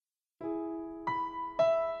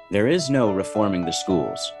There is no reforming the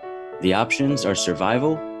schools. The options are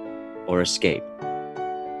survival or escape.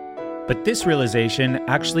 But this realization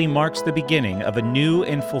actually marks the beginning of a new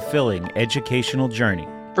and fulfilling educational journey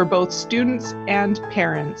for both students and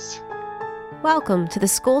parents. Welcome to the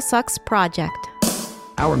School Sucks Project.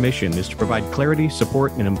 Our mission is to provide clarity,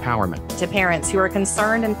 support, and empowerment to parents who are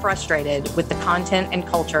concerned and frustrated with the content and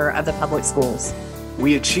culture of the public schools.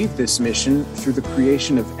 We achieve this mission through the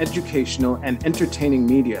creation of educational and entertaining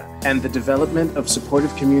media and the development of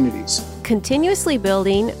supportive communities. Continuously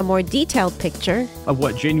building a more detailed picture of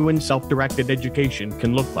what genuine self-directed education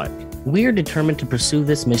can look like. We are determined to pursue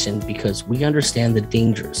this mission because we understand the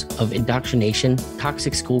dangers of indoctrination,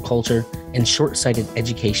 toxic school culture, and short-sighted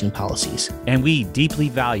education policies. And we deeply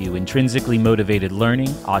value intrinsically motivated learning,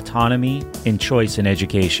 autonomy, and choice in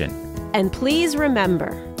education. And please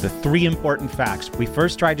remember the three important facts we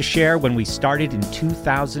first tried to share when we started in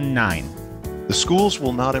 2009. The schools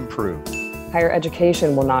will not improve. Higher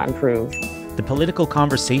education will not improve. The political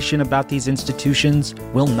conversation about these institutions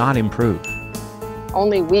will not improve.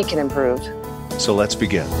 Only we can improve. So let's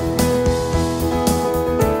begin.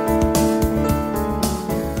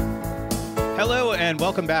 Hello and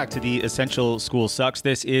welcome back to the Essential School Sucks.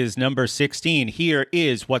 This is number 16. Here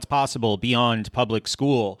is what's possible beyond public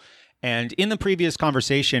school. And in the previous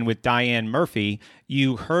conversation with Diane Murphy,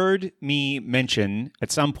 you heard me mention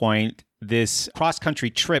at some point this cross-country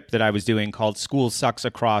trip that I was doing called School Sucks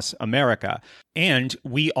Across America. And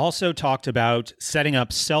we also talked about setting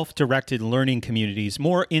up self-directed learning communities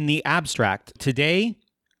more in the abstract. Today,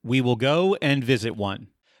 we will go and visit one.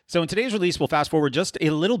 So in today's release, we'll fast forward just a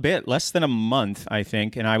little bit, less than a month, I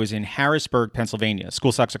think, and I was in Harrisburg, Pennsylvania.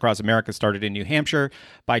 School Sucks Across America started in New Hampshire.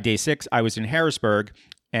 By day 6, I was in Harrisburg,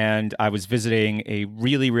 and I was visiting a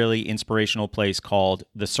really, really inspirational place called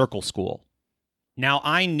the Circle School. Now,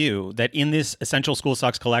 I knew that in this Essential School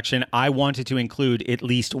Sucks collection, I wanted to include at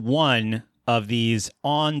least one of these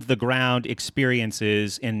on-the-ground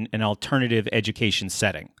experiences in an alternative education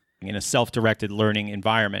setting, in a self-directed learning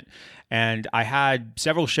environment. And I had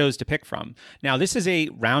several shows to pick from. Now, this is a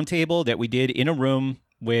roundtable that we did in a room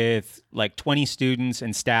with like 20 students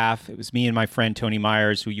and staff. It was me and my friend Tony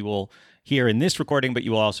Myers, who you will hear in this recording, but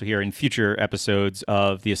you will also hear in future episodes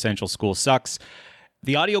of The Essential School Sucks.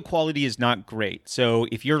 The audio quality is not great. So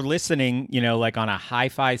if you're listening, like on a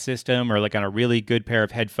hi-fi system or like on a really good pair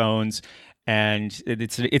of headphones, and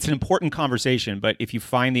it's an important conversation, but if you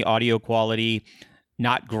find the audio quality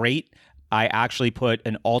not great, I actually put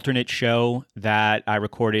an alternate show that I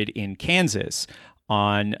recorded in Kansas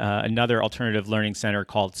on another alternative learning center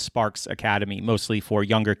called Sparks Academy, mostly for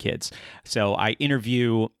younger kids. So I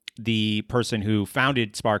interview the person who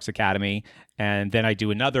founded Sparks Academy, and then I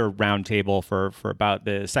do another roundtable for about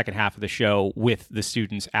the second half of the show with the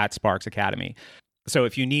students at Sparks Academy. So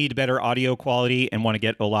if you need better audio quality and want to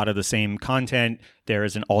get a lot of the same content, there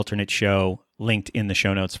is an alternate show linked in the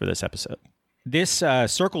show notes for this episode. This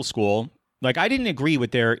Circle School, I didn't agree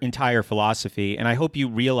with their entire philosophy, and I hope you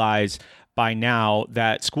realize by now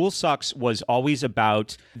that School Sucks was always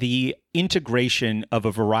about the integration of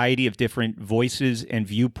a variety of different voices and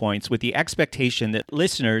viewpoints with the expectation that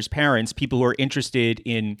listeners, parents, people who are interested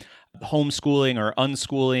in homeschooling or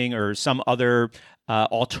unschooling or some other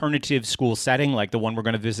alternative school setting like the one we're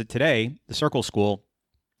going to visit today, the Circle School,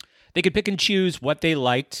 they could pick and choose what they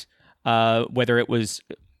liked, whether it was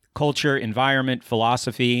culture, environment,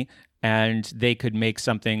 philosophy, and they could make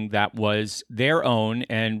something that was their own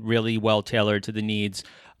and really well tailored to the needs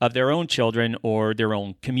of their own children or their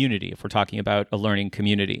own community, if we're talking about a learning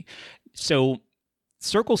community. So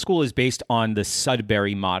Circle School is based on the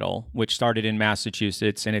Sudbury model, which started in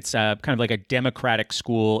Massachusetts, and it's kind of like a democratic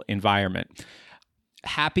school environment.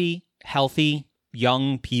 Happy, healthy,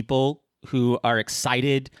 young people who are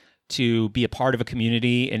excited to be a part of a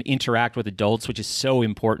community and interact with adults, which is so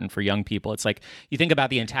important for young people. It's like you think about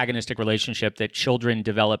the antagonistic relationship that children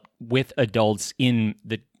develop with adults in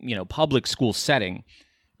the public school setting.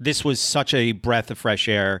 This was such a breath of fresh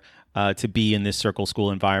air to be in this Circle School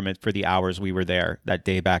environment for the hours we were there that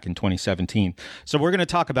day back in 2017. So we're going to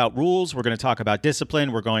talk about rules. We're going to talk about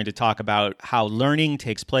discipline. We're going to talk about how learning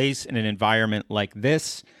takes place in an environment like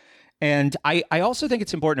this. And I also think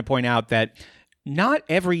it's important to point out that not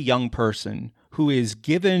every young person who is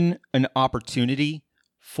given an opportunity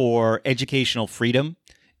for educational freedom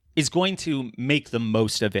is going to make the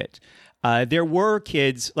most of it. There were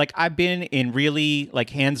kids, I've been in really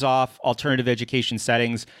hands-off alternative education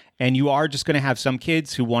settings, and you are just going to have some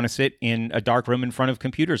kids who want to sit in a dark room in front of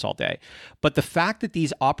computers all day. But the fact that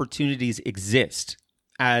these opportunities exist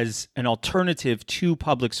as an alternative to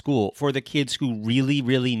public school for the kids who really,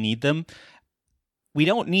 really need them, we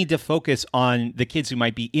don't need to focus on the kids who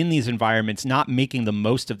might be in these environments not making the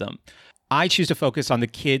most of them. I choose to focus on the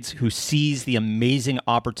kids who seize the amazing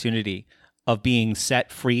opportunity of being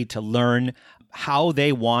set free to learn how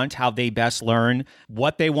they best learn,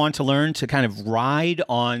 what they want to learn, to kind of ride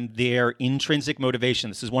on their intrinsic motivation.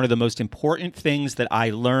 This is one of the most important things that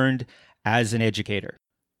I learned as an educator.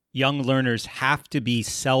 Young learners have to be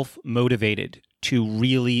self-motivated to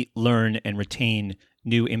really learn and retain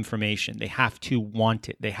new information. They have to want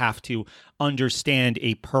it. They have to understand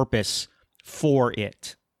a purpose for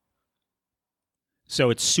it. So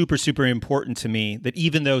it's super, super important to me that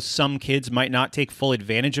even though some kids might not take full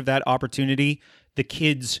advantage of that opportunity, the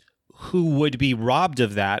kids who would be robbed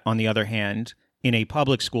of that, on the other hand, in a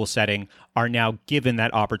public school setting, are now given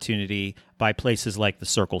that opportunity by places like the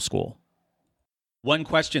Circle School. One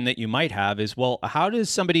question that you might have is, well, how does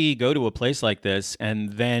somebody go to a place like this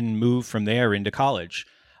and then move from there into college?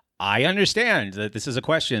 I understand that this is a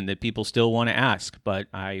question that people still want to ask, but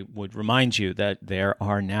I would remind you that there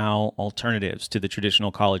are now alternatives to the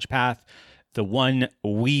traditional college path. The one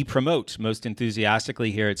we promote most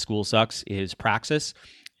enthusiastically here at School Sucks is Praxis.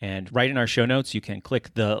 And right in our show notes, you can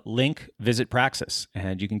click the link, Visit Praxis,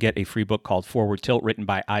 and you can get a free book called Forward Tilt, written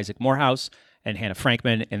by Isaac Morehouse and Hannah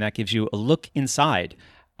Frankman, and that gives you a look inside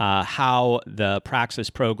how the Praxis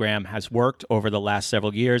program has worked over the last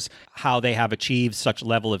several years, how they have achieved such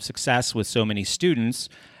level of success with so many students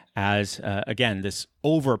as, again, this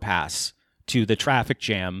overpass to the traffic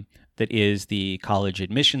jam that is the college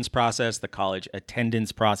admissions process, the college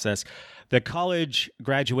attendance process, the college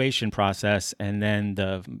graduation process, and then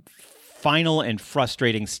the final and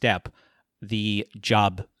frustrating step, the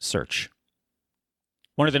job search.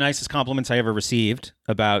 One of the nicest compliments I ever received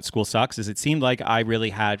about School Sucks is it seemed like I really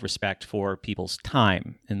had respect for people's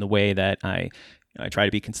time in the way that I try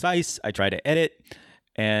to be concise, I try to edit,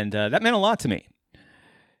 and that meant a lot to me.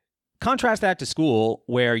 Contrast that to school,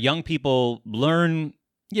 where young people learn,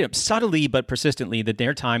 subtly but persistently, that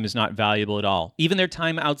their time is not valuable at all. Even their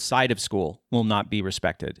time outside of school will not be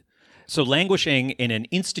respected. So languishing in an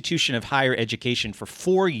institution of higher education for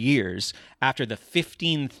 4 years after the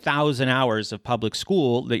 15,000 hours of public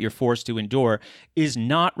school that you're forced to endure is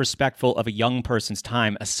not respectful of a young person's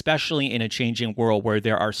time, especially in a changing world where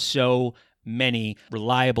there are so many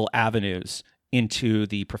reliable avenues into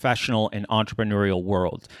the professional and entrepreneurial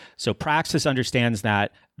world. So Praxis understands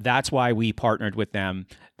that. That's why we partnered with them.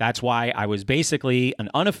 That's why I was basically an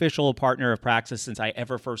unofficial partner of Praxis since I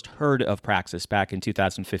ever first heard of Praxis back in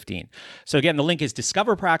 2015. So again, the link is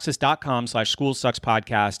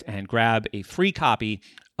discoverpraxis.com/schoolsuckspodcast and grab a free copy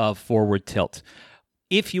of Forward Tilt.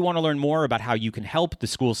 If you want to learn more about how you can help the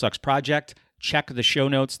School Sucks project, check the show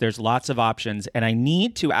notes. There's lots of options. And I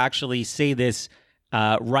need to actually say this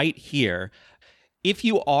right here. If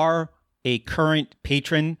you are a current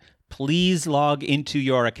patron, please log into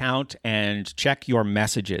your account and check your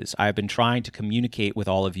messages. I've been trying to communicate with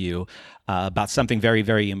all of you about something very,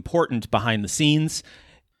 very important behind the scenes.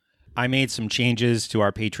 I made some changes to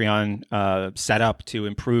our Patreon setup to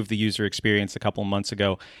improve the user experience a couple of months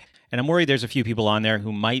ago. And I'm worried there's a few people on there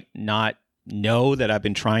who might not know that I've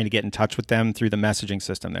been trying to get in touch with them through the messaging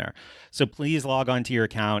system there. So please log onto your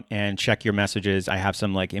account and check your messages. I have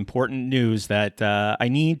some important news that I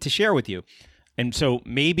need to share with you. And so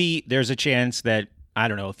maybe there's a chance that, I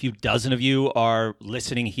don't know, a few dozen of you are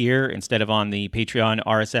listening here instead of on the Patreon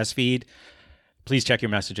RSS feed. Please check your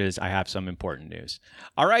messages. I have some important news.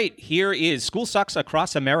 All right, here is School Sucks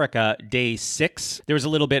Across America, Day 6. There was a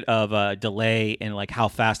little bit of a delay in how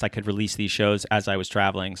fast I could release these shows as I was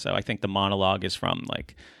traveling. So I think the monologue is from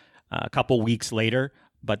a couple weeks later.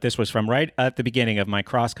 But this was from right at the beginning of my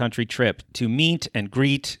cross-country trip to meet and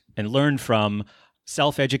greet and learn from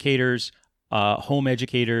self-educators, home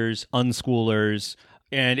educators, unschoolers,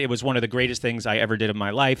 and it was one of the greatest things I ever did in my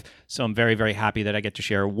life. So I'm very, very happy that I get to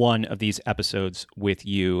share one of these episodes with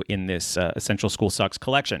you in this Essential School Sucks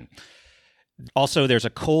collection. Also, there's a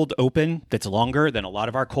cold open that's longer than a lot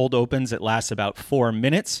of our cold opens. It lasts about 4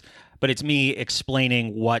 minutes, but it's me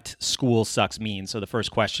explaining what School Sucks means. So the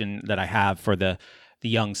first question that I have for the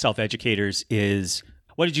young self-educators is,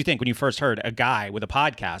 what did you think when you first heard a guy with a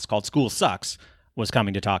podcast called School Sucks was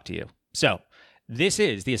coming to talk to you? So this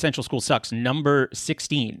is the Essential School Sucks number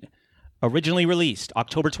 16, originally released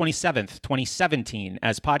October 27th, 2017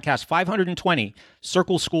 as podcast 520,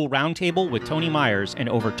 Circle School Roundtable with Tony Myers and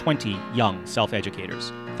over 20 young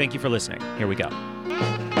self-educators. Thank you for listening. Here we go.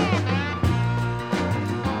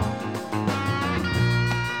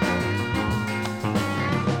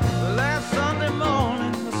 Last Sunday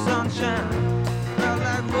morning, the sunshine felt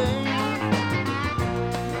like rain.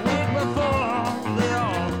 The week before, they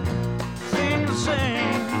all seemed the same.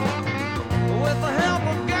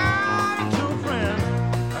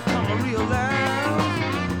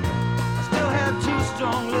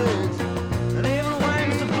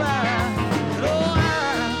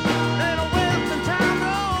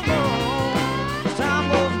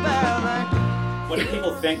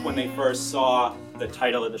 people think when they first saw the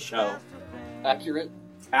title of the show? Accurate.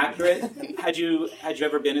 Accurate? Had you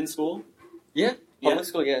ever been in school? Yeah. Public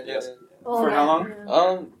school, yeah. Yes. For how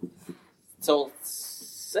long? Till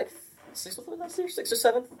sixth or last year? 6th or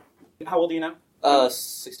 7th? How old are you now?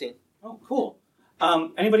 16. Oh, cool.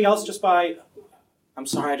 Anybody else just by... I'm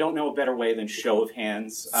sorry, I don't know a better way than show of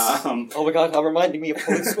hands. Oh my God, how reminding me of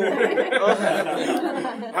public school.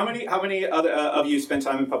 How many other of you spent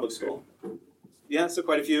time in public school? Yeah, so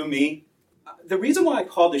quite a few. Me. The reason why I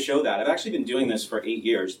called the show that, I've actually been doing this for 8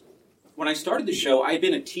 years. When I started the show, I had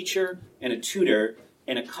been a teacher and a tutor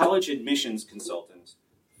and a college admissions consultant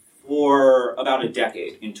for about a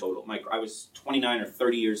decade in total. I was 29 or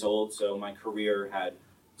 30 years old, so my career had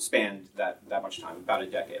spanned that much time, about a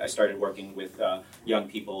decade. I started working with young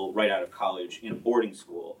people right out of college in a boarding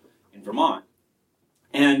school in Vermont.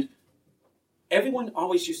 And everyone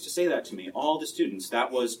always used to say that to me, all the students.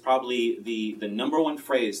 That was probably the number one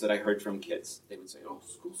phrase that I heard from kids. They would say, "Oh,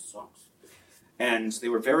 school sucks." And they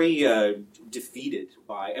were very defeated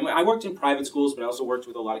by... And I worked in private schools, but I also worked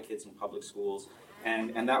with a lot of kids in public schools.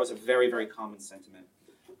 And that was a very, very common sentiment.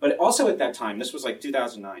 But also at that time, this was like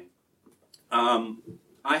 2009,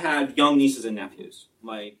 I had young nieces and nephews,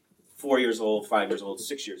 like 4 years old, 5 years old,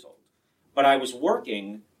 6 years old. But I was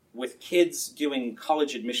working with kids doing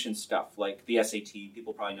college admission stuff, like the SAT.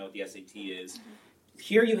 People probably know what the SAT is.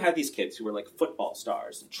 Here you had these kids who were like football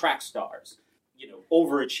stars and track stars,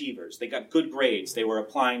 overachievers. They got good grades. They were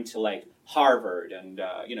applying to like Harvard and,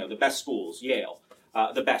 the best schools, Yale.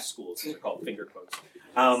 The best schools, they're called finger quotes.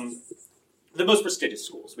 The most prestigious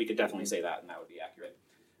schools, we could definitely say that, and that would be accurate.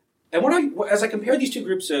 And as I compare these two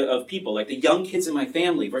groups of people, like the young kids in my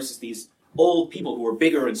family versus these old people who were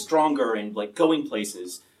bigger and stronger and like going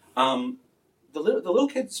places, the little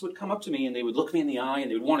kids would come up to me and they would look me in the eye and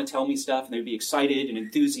they would want to tell me stuff and they would be excited and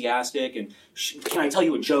enthusiastic and, can I tell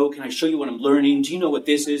you a joke? Can I show you what I'm learning? Do you know what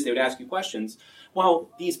this is? They would ask you questions. While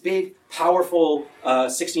these big, powerful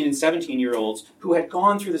 16 and 17-year-olds who had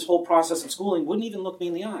gone through this whole process of schooling wouldn't even look me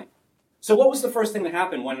in the eye. So what was the first thing that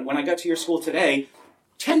happened when I got to your school today?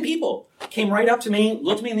 10 people came right up to me,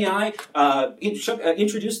 looked me in the eye,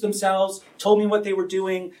 introduced themselves, told me what they were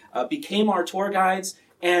doing, became our tour guides,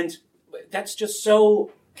 and that's just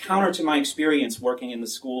so counter to my experience working in the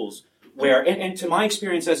schools, and to my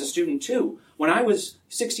experience as a student too. When I was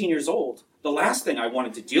 16 years old, the last thing I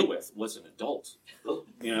wanted to deal with was an adult,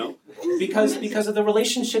 because of the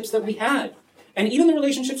relationships that we had. And even the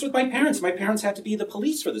relationships with my parents. My parents had to be the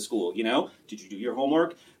police for the school, Did you do your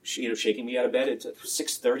homework? Shaking me out of bed at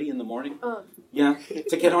 6:30 in the morning. Yeah,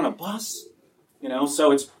 to get on a bus.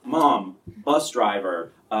 So it's mom, bus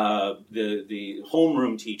driver, the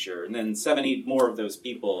homeroom teacher, and then 70 more of those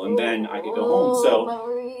people, and then I could go home. So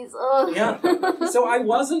memories. Yeah. So I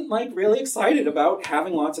wasn't really excited about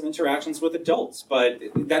having lots of interactions with adults, but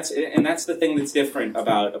that's the thing that's different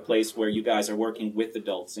about a place where you guys are working with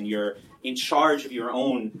adults and you're in charge of your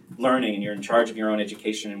own learning and you're in charge of your own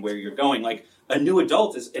education and where you're going. Like a new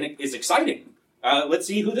adult is exciting. Let's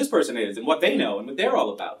see who this person is and what they know and what they're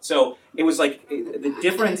all about. So it was like the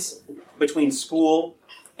difference between school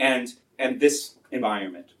and this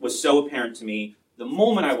environment was so apparent to me the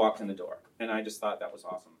moment I walked in the door. And I just thought that was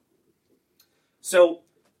awesome. So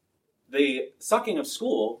the sucking of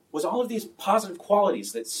school was all of these positive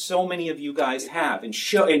qualities that so many of you guys have and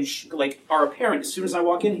are apparent as soon as I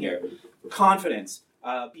walk in here. Confidence,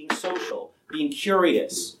 being social, being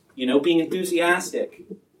curious, being enthusiastic.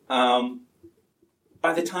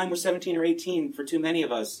 By the time we're 17 or 18, for too many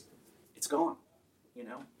of us, it's gone.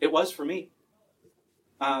 It was for me.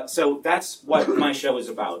 So that's what my show is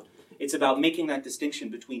about. It's about making that distinction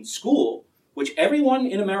between school, which everyone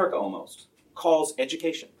in America almost calls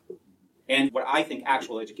education, and what I think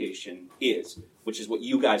actual education is, which is what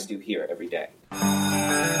you guys do here every day.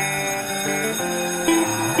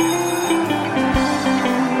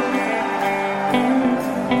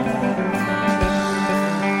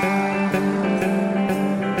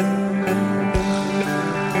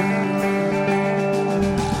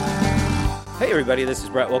 Hey everybody, this is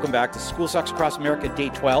Brett. Welcome back to School Sucks Across America, Day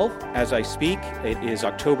 12. As I speak, it is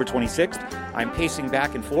October 26th. I'm pacing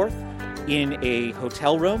back and forth in a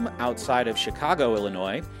hotel room outside of Chicago,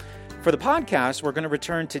 Illinois. For the podcast, we're going to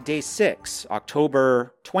return to Day 6,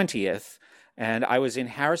 October 20th, and I was in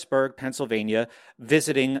Harrisburg, Pennsylvania,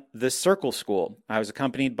 visiting the Circle School. I was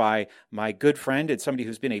accompanied by my good friend and somebody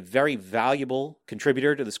who's been a very valuable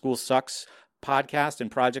contributor to the School Sucks podcast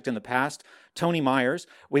and project in the past, Tony Myers.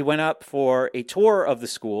 We went up for a tour of the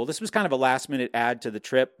school. This was kind of a last-minute add to the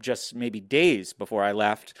trip, just maybe days before I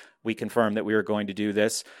left. We confirmed that we were going to do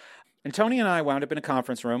this. And Tony and I wound up in a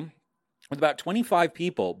conference room with about 25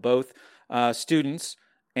 people, both students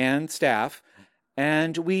and staff.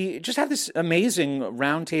 And we just had this amazing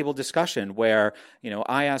roundtable discussion where,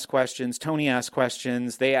 I asked questions, Tony asked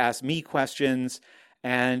questions, they asked me questions,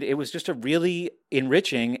 and it was just a really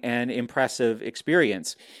enriching and impressive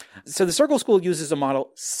experience. So the Circle School uses a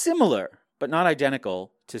model similar, but not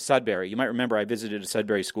identical, to Sudbury. You might remember I visited a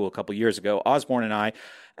Sudbury school a couple years ago, Osborne and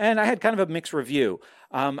I had kind of a mixed review.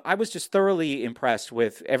 I was just thoroughly impressed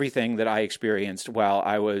with everything that I experienced while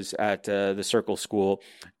I was at the Circle School.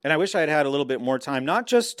 And I wish I had had a little bit more time, not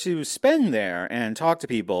just to spend there and talk to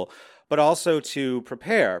people, but also to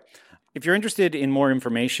prepare. If you're interested in more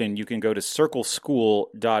information, you can go to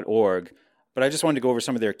circleschool.org. But I just wanted to go over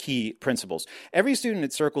some of their key principles. Every student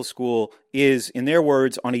at Circle School is, in their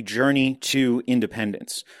words, on a journey to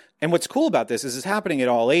independence. And what's cool about this is it's happening at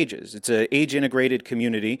all ages. It's an age-integrated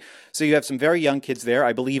community. So you have some very young kids there.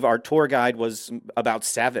 I believe our tour guide was about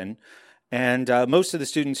 7. And most of the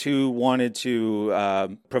students who wanted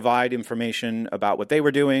to provide information about what they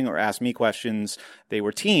were doing or ask me questions, they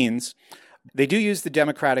were teens. They do use the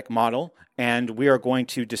democratic model, and we are going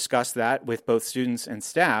to discuss that with both students and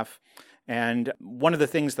staff. And one of the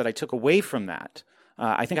things that I took away from that,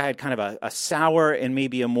 I think I had kind of a sour and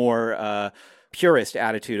maybe a more purist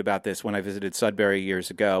attitude about this when I visited Sudbury years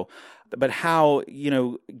ago, but how,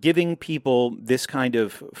 giving people this kind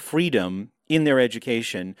of freedom in their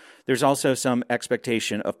education, there's also some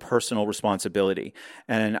expectation of personal responsibility.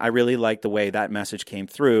 And I really like the way that message came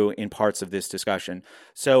through in parts of this discussion.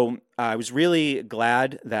 So I was really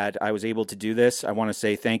glad that I was able to do this. I want to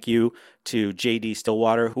say thank you to J.D.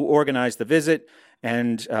 Stillwater, who organized the visit,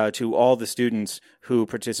 and to all the students who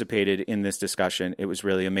participated in this discussion. It was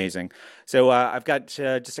really amazing. So I've got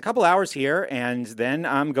just a couple hours here, and then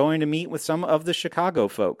I'm going to meet with some of the Chicago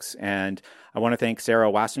folks. And I want to thank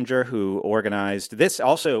Sarah Wassinger, who organized this,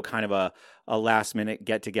 also kind of a last-minute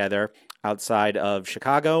get-together outside of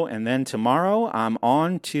Chicago. And then tomorrow, I'm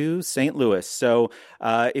on to St. Louis. So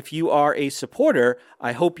if you are a supporter,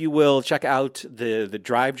 I hope you will check out the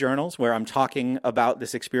Drive Journals, where I'm talking about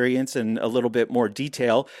this experience in a little bit more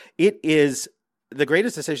detail. It is the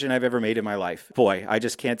greatest decision I've ever made in my life. Boy, I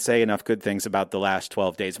just can't say enough good things about the last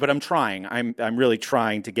 12 days, but I'm trying. I'm really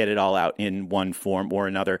trying to get it all out in one form or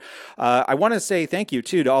another. I want to say thank you,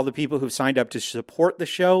 too, to all the people who've signed up to support the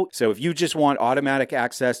show. So if you just want automatic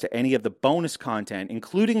access to any of the bonus content,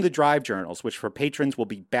 including the Drive Journals, which for patrons will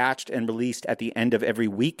be batched and released at the end of every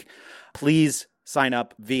week, please sign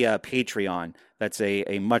up via Patreon. That's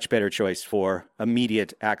a much better choice for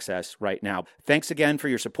immediate access right now. Thanks again for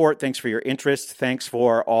your support. Thanks for your interest. Thanks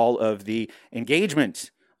for all of the engagement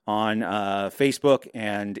on Facebook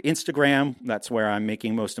and Instagram. That's where I'm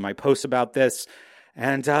making most of my posts about this.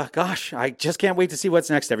 And gosh, I just can't wait to see what's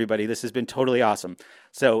next, everybody. This has been totally awesome.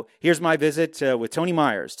 So here's my visit with Tony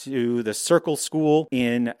Myers to the Circle School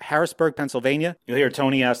in Harrisburg, Pennsylvania. You'll hear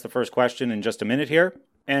Tony ask the first question in just a minute here.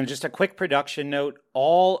 And just a quick production note,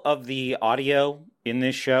 all of the audio in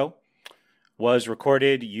this show was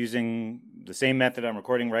recorded using the same method I'm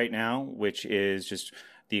recording right now, which is just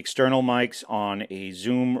the external mics on a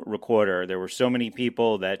Zoom recorder. There were so many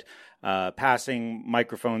people that passing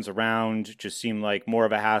microphones around just seemed like more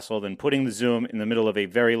of a hassle than putting the Zoom in the middle of a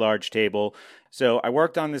very large table. So I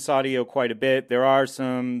worked on this audio quite a bit. There are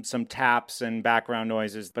some taps and background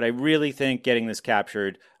noises, but I really think getting this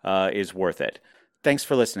captured is worth it. Thanks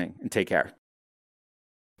for listening, and take care.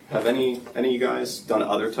 Have any of you guys done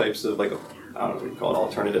other types of, like, I don't know what you call it,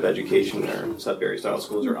 alternative education or Sudbury-style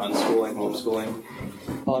schools or unschooling, homeschooling?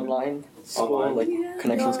 Online school, like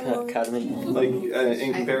Connections Academy? Like,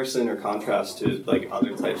 in comparison or contrast to, like,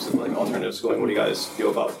 other types of, like, alternative schooling, what do you guys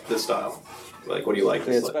feel about this style? Like, what do you like?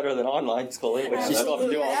 It's better than online schooling, which you still have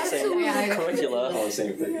to do all the same curricula. All the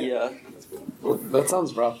same thing. Yeah. Well, that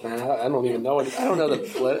sounds rough, man. I don't even know it. I don't know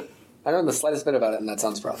the slightest bit about it, and that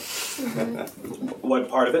sounds rough. What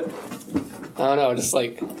part of it? I don't know, it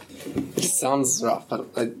just sounds rough, but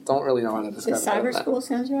I don't really know how to describe it. The cyber school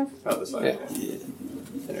sounds rough? Oh, the cyber. Yeah.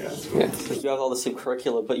 You have all the same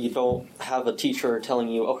curricula, but you don't have a teacher telling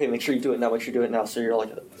you, okay, make sure you do it now, So you're like...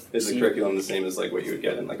 Is the curriculum the same as like what you would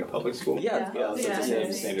get in like a public school? Yeah. So it's the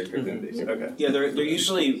same standard curriculum basic. Okay. Yeah, they're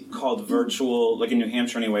usually called virtual, like in New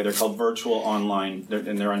Hampshire anyway, they're called virtual online,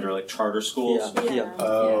 and they're under like charter schools. Yeah.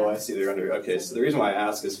 Oh, I see, they're under, okay, so the reason why I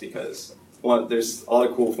ask is because, well, there's a lot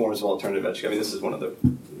of cool forms of alternative education. I mean, this is one of the,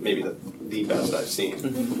 maybe the best I've seen,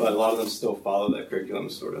 but a lot of them still follow that curriculum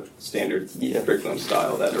sort of standard curriculum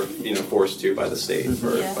style that are, forced to by the state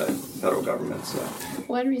or by the federal government, so.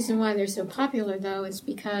 One reason why they're so popular, though, is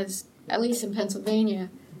because, at least in Pennsylvania,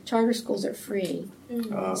 charter schools are free.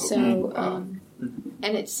 So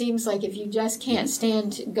And it seems like if you just can't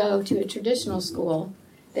stand to go to a traditional school,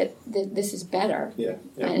 that this is better. Yeah.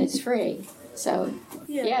 And it's free. So,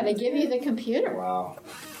 yeah, they give you the computer. Wow.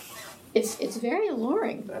 It's very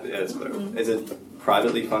alluring. Is it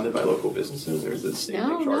privately funded by local businesses, or is it state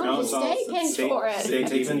No, charge? the state pays for it. State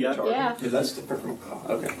takes in charge. Yeah. That's different from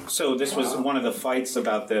okay. So this was one of the fights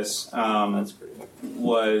about this.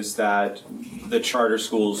 Was that the charter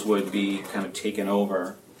schools would be kind of taken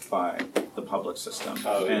over by the public system,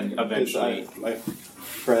 and eventually. My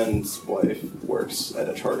friend's wife works at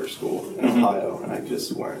a charter school in Ohio, and I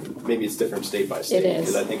just learned maybe it's different state by state. It is.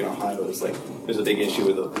 Because I think in Ohio there's a big issue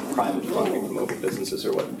with the private funding from local businesses,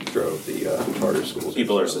 or what drove the charter schools.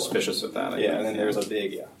 People are suspicious of that. And then there's a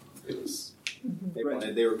big It was.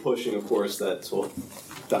 They were pushing, of course, that whole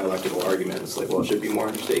dialectical argument. It's like, well, it should be more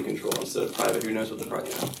under state control instead of private. Who knows what the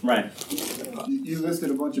private? Right. You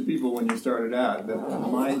listed a bunch of people when you started out that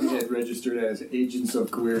mine had registered as agents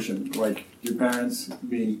of coercion, like your parents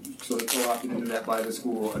being sort of co-opted into that by the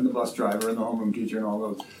school, and the bus driver, and the homeroom teacher, and all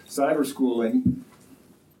those. Cyber schooling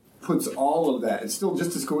puts all of that. It's still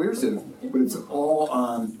just as coercive, but it's all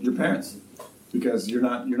on your parents. Because you're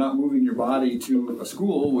not moving your body to a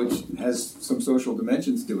school which has some social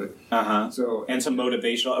dimensions to it. So and some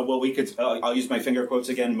motivational. Well, we could. I'll use my finger quotes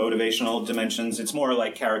again. Motivational dimensions. It's more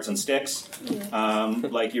like carrots and sticks.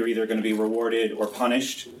 Like you're either going to be rewarded or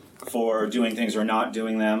punished for doing things or not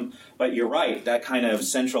doing them. But you're right. That kind of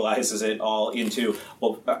centralizes it all into.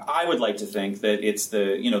 Well, I would like to think that it's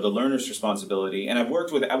the learner's responsibility. And I've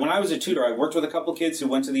worked with. When I was a tutor, I worked with a couple kids who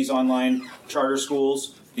went to these online charter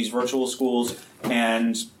schools, these virtual schools,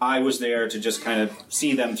 and I was there to just kind of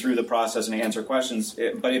see them through the process and answer questions.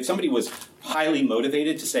 But if somebody was highly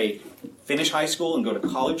motivated to say, finish high school and go to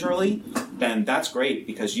college early, then that's great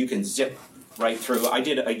because you can zip right through. I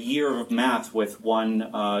did a year of math with one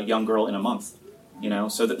young girl in a month,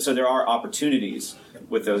 so there are opportunities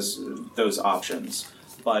with those options.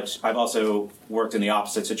 But I've also worked in the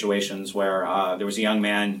opposite situations where there was a young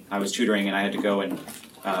man I was tutoring and I had to go and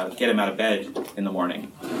get him out of bed in the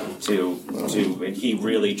morning and he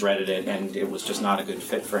really dreaded it, and it was just not a good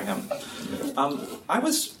fit for him.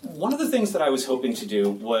 One of the things that I was hoping to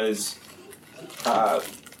do was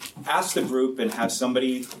ask the group and have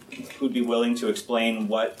somebody who'd be willing to explain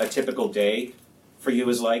what a typical day for you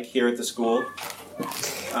is like here at the school.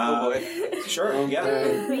 Sure,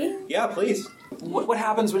 yeah. Me? Yeah, please. What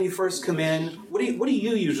happens when you first come in? What do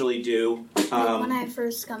you usually do? When I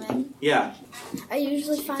first come in, Yeah. I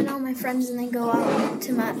usually find all my friends and then go out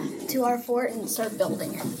to our fort and start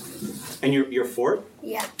building it. And your fort?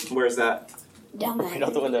 Yeah, Where's that? down there. Right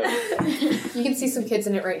out the window. You can see some kids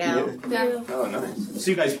in it right now. Yeah. Oh, nice.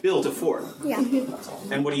 So you guys built a fort. Yeah.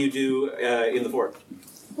 And what do you do in the fort?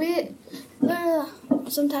 We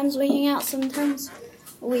sometimes we hang out. Sometimes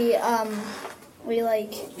we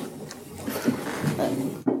like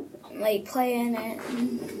play in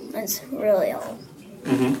it. That's really all.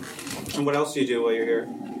 Mm-hmm. And what else do you do while you're here?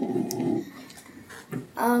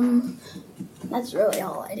 That's really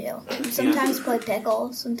all I do. Sometimes play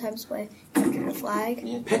pickle. Sometimes play capture the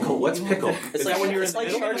flag. Pickle? What's pickle? It's like, when you're in the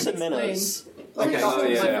middle? Sharks and minnows. Okay. Oh,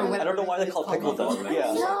 yeah. I don't know why they call it pickle though.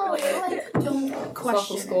 Yeah. No, don't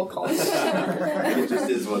question. School calls. It just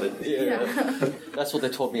is what it is. Yeah. That's what they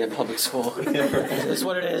told me at public school. That's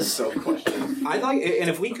what it is. So question. I'd like, and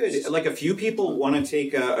if we could, like, a few people want to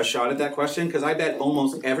take a shot at that question, because I bet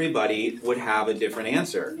almost everybody would have a different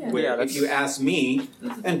answer. Yeah. Where Yeah, if you ask me,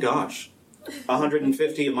 and gosh,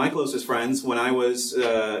 150 of my closest friends, when I was,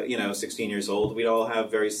 16 years old, we'd all have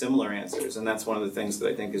very similar answers, and that's one of the things that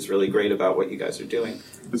I think is really great about what you guys are doing.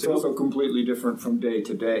 It's also completely different from day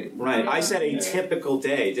to day. Right. I said a typical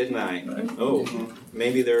day, didn't I? Right. Oh,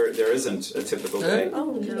 maybe there isn't a typical day.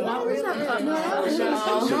 Oh, no. Not really.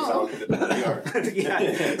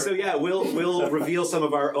 Yeah. So yeah, we'll reveal some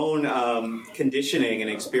of our own conditioning and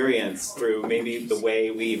experience through maybe the way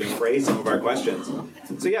we even phrase some of our questions.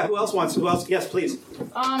 So yeah, who else? Yes, please.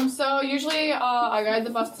 So usually I ride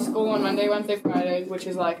the bus to school on Monday, Wednesday, Friday, which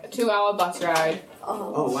is like a 2-hour bus ride.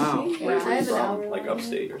 Oh wow. Yeah. I have an hour. Like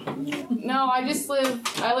upstate or something? No, I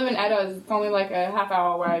live in Eddowes. It's only like a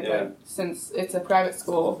half-hour ride, but since it's a private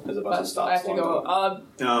school, There's a bus that stops I have to go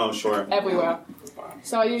Oh, sure. everywhere.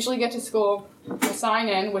 So I usually get to school, I sign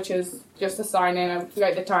in, which is just a sign in. I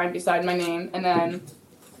write the time beside my name, and then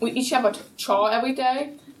we each have a chore every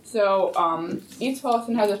day. So each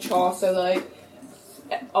person has a chore. So like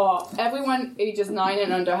everyone ages 9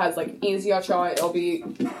 and under has like an easier chore. It'll be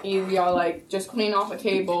easier, like just clean off a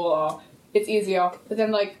table, or it's easier. But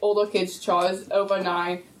then like older kids' chores over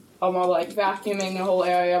 9 are more like vacuuming the whole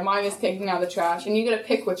area. Mine is taking out the trash, and you get to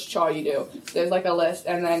pick which chore you do. There's like a list,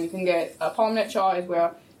 and then you can get a permanent chore is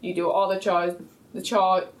where you do all the chore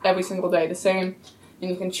every single day the same,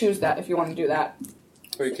 and you can choose that if you want to do that.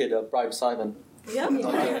 Or you could bribe Simon. Yeah.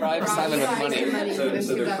 Okay, bribe Simon with money. So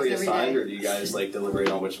they're pre-assigned, or do you guys like deliberate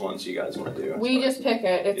on which ones you guys want to do? We just pick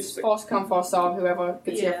it. It's first come, first serve. Whoever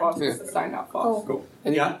gets here first is signed up first. Cool.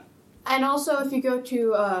 And yeah. And also, if you go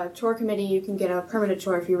to a chore committee, you can get a permanent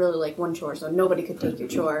chore if you really like one chore, so nobody could take your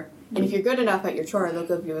chore. And if you're good enough at your chore, they'll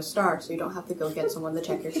give you a star, so you don't have to go get someone to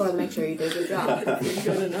check your chore to make sure you do a good job. If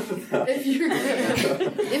you're good enough. If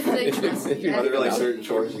you're Are there like certain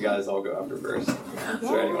chores you guys all go after first? Is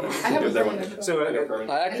there anyone? Is everyone? So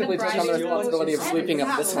I actively took on the responsibility of sweeping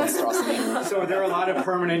up this monstrosity. So are there a lot of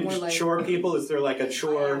permanent chore people? Is there like a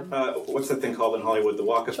chore? What's that thing called in Hollywood? The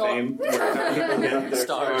Walk of Fame, where people get their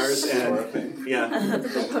stars and yeah.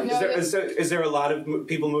 Is there a lot of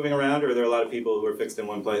people moving around, or are there a lot of people who are fixed in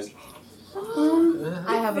one place?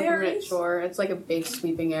 I have a permanent chore. It's like a big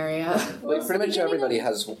sweeping area. Like pretty much everybody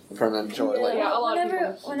has a permanent chore. Like,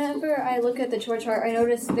 Whenever I look at the chore chart, I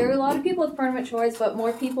notice there are a lot of people with permanent chores, but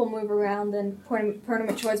more people move around than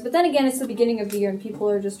permanent chores. But then again, it's the beginning of the year, and people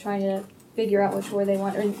are just trying to figure out what chore they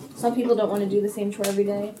want. Or some people don't want to do the same chore every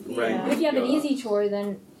day. Right. But if you have an easy chore,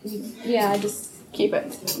 then just keep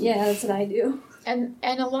it. Yeah, that's what I do. And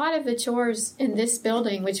a lot of the chores in this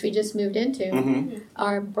building, which we just moved into,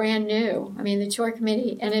 are brand new. I mean, the chore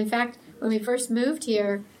committee. And in fact, when we first moved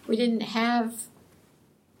here, we didn't have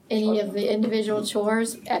any of the individual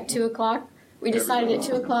chores at 2 o'clock. We decided at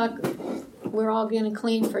 2 o'clock we're all going to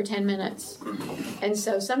clean for 10 minutes. And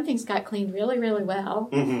so some things got cleaned really, really well,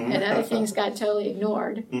 and other things got totally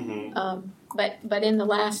ignored. But in the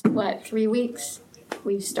last, 3 weeks,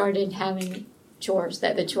 we've started having chores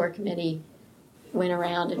that the chore committee went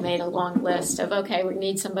around and made a long list of, okay, we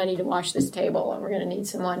need somebody to wash this table, and we're going to need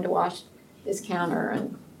someone to wash this counter.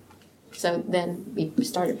 And so then we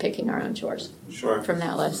started picking our own chores from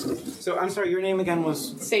that list. So I'm sorry, your name again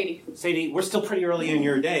was? Sadie. Sadie, we're still pretty early in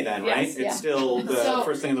your day then, right? Yes, It's still the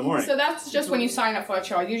first thing in the morning. So that's just when you sign up for a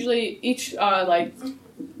chore. Usually each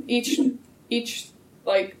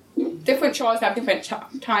different chores have different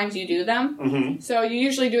times you do them. So you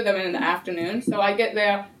usually do them in the afternoon. So I get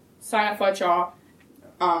there, sign up for a chore,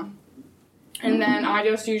 and then I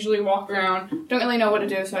just usually walk around. Don't really know what to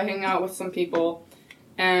do, so I hang out with some people.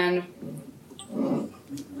 And we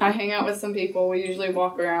usually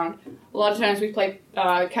walk around. A lot of times we play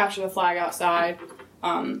capture the flag outside.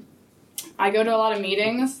 I go to a lot of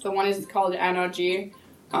meetings. The one is called NRG.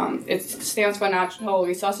 It stands for Natural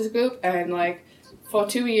Resources Group, and for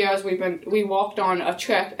 2 years we walked on a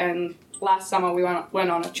trip, and last summer we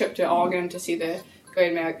went on a trip to Oregon to see the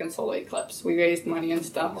Great American Solar Eclipse. We raised money and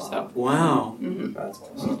stuff. So wow, that's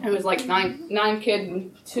awesome. It was like nine kids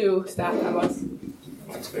and 2 staff members.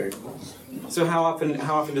 That's very cool. So how often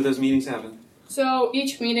do those meetings happen? So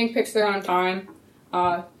each meeting picks their own time.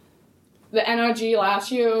 The NRG last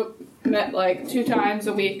year met 2 times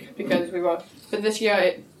a week because but this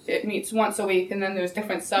year it meets once a week, and then there's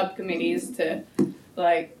different subcommittees to,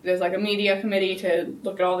 there's a media committee to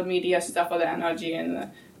look at all the media stuff of the NRG, and the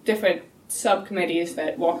different subcommittees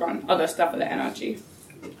that work on other stuff of the NRG.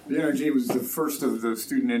 The NRG was the first of the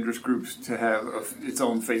student interest groups to have its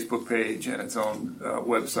own Facebook page and its own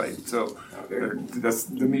website. So that's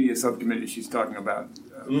the media subcommittee she's talking about.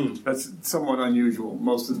 That's somewhat unusual.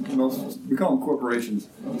 Most we call them corporations,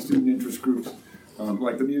 student interest groups.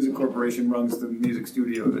 Like the Music Corporation runs the music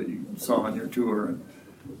studio that you saw on your tour. And,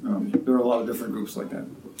 there are a lot of different groups like that.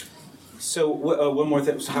 So one more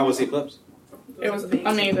thing. So how was the eclipse? It was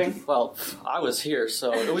amazing. Well, I was here,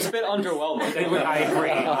 so it was a bit underwhelming. I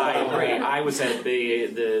agree. I was at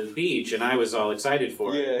the beach, and I was all excited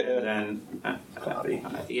for it. And then,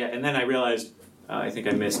 and then I realized I think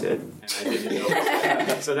I missed it, and I didn't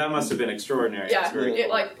know. So that must have been extraordinary. Yeah, it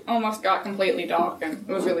almost got completely dark, and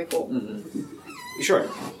it was really cool. Sure.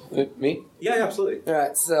 Me? Yeah, absolutely. All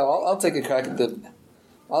right, so I'll take a crack at the.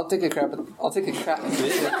 I'll take a crap.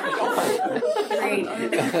 Great.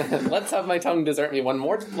 Let's have my tongue desert me one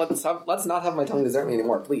more. Let's not have my tongue desert me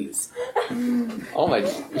anymore, please. Oh my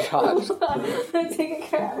god. Take a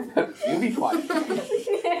crap. You be quiet.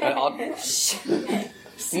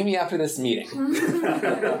 See me after this meeting.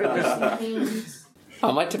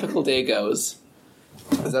 How my typical day goes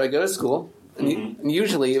is that I go to school, and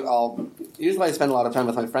usually I spend a lot of time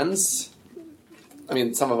with my friends. I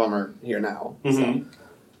mean, some of them are here now. So.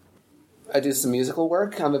 I do some musical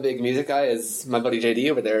work. I'm a big music guy, as my buddy JD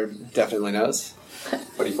over there definitely knows.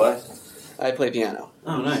 What do you play? I play piano.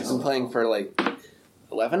 Oh, nice. I'm playing for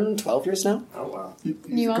 11, 12 years now. Oh, wow. You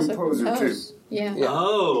He's a also composer, compose. too. Yeah.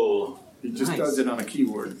 Oh. He just Nice. does it on a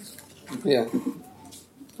keyboard. Yeah.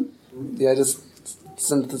 Yeah, I just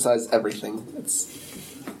synthesize everything.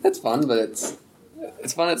 It's fun, but it's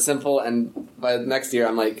fun. It's simple, and by next year,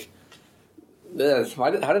 I'm like, ugh, how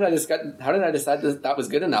did I decide that was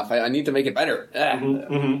good enough? I need to make it better.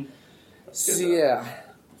 So yeah,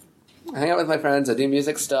 I hang out with my friends. I do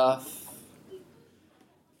music stuff.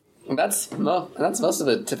 And that's most of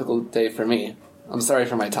a typical day for me. I'm sorry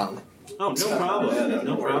for my tongue. Oh, no problem.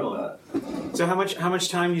 No problem. So how much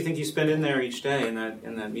time do you think you spend in there each day in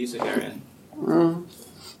that music area?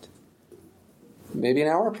 Maybe an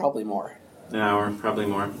hour, probably more. An hour, probably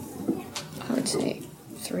more. I would say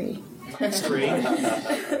 3. 3.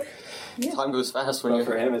 Time goes fast when Well,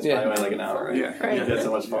 you're... for him, it's probably only like an hour, right? Yeah. Right. You get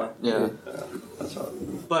so much fun. Yeah. That's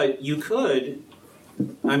fun. But you could.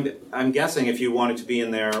 I'm guessing if you wanted to be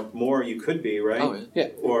in there more, you could be, right? Oh, yeah.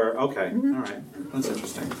 Or okay, all right, that's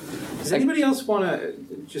interesting. Does anybody else want to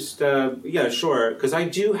just? Yeah, sure. Because I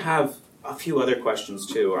do have a few other questions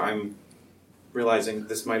too. I'm realizing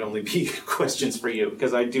this might only be questions for you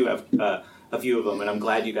because I do have a few of them, and I'm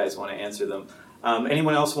glad you guys want to answer them.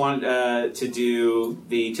 Anyone else want to do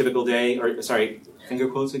the typical day, or sorry, finger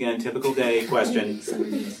quotes again, typical day question?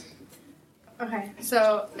 Okay,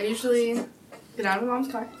 so I usually get out of mom's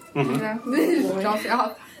car, drops me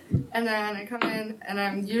off, and then I come in, and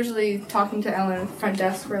I'm usually talking to Ellen at the front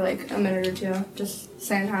desk for like a minute or two, just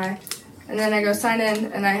saying hi. And then I go sign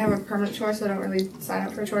in, and I have a permanent chore, so I don't really sign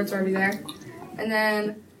up for a chore, it's already there. And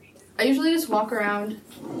then I usually just walk around,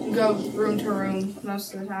 go room to room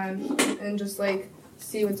most of the time, and just like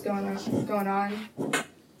see what's going on.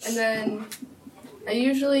 And then I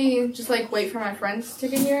usually just like wait for my friends to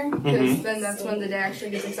get here, because then that's when the day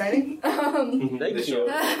actually gets exciting. They show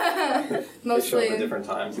Mostly up at different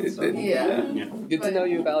times. And stuff. Yeah. Good to know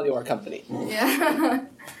you value our company. Yeah.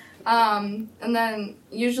 And then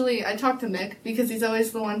usually I talk to Mick because he's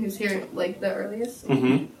always the one who's here like the earliest.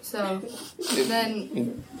 So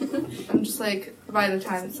then I'm just like, by the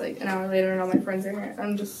time it's like an hour later and all my friends are here,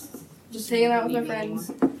 I'm just hanging out with my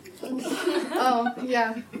friends. Oh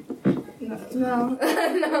yeah. No.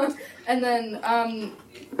 No. And then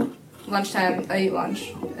lunchtime I eat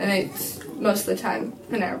lunch, and it's most of the time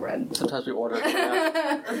Panera Bread. Sometimes we order.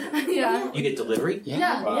 Yeah. You get delivery?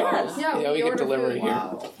 Yeah. Wow. Yeah, we get order delivery food. here.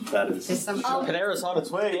 Wow. That is. Panera's on its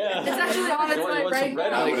way, yeah. It's actually on its You way want some right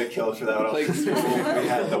bread? now. I would have killed for that one. We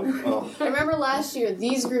had the. I remember last year,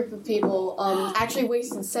 these group of people actually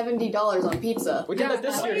wasted $70 on pizza. We did that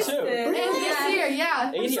this year, too. And this year,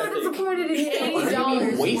 yeah. 80, I think.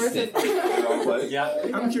 $80 worth of Yeah.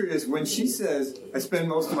 I'm curious, when she says, I spend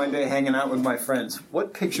most of my day hanging out with my friends,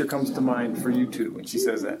 what picture comes to mind for you two when she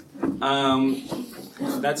says that?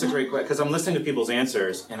 That's a great question, because I'm listening to people's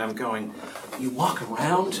answers, and I'm going, you walk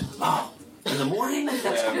around? Oh, in the morning?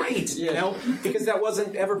 That's great, you know? Because that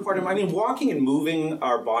wasn't ever part of I mean, walking and moving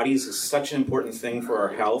our bodies is such an important thing for our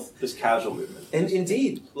health. Just casual movement. And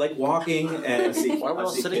indeed, like walking and... I see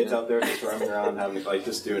kids out there just running around, having like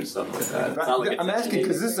just doing stuff like that. It's not like I'm it's asking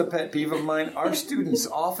because this is a pet peeve of mine. Our students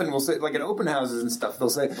often will say, like at open houses and stuff, they'll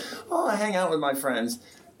say, oh, I hang out with my friends.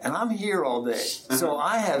 And I'm here all day. So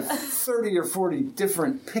I have 30 or 40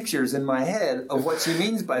 different pictures in my head of what she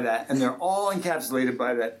means by that. And they're all encapsulated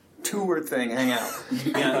by that two-word thing, hang out. Do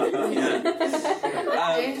you want me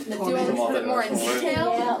to put it more in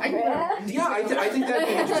detail? Yeah, I think that'd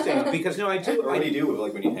be interesting, because no, I do... What do you do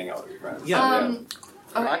like when you hang out with your friends? Yeah.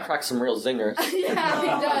 I crack some real zingers. Yeah, he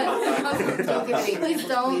does. Don't give me. Please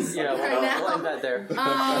don't. Yeah, right we'll now. end that there.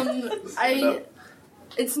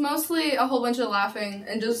 It's mostly a whole bunch of laughing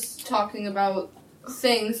and just talking about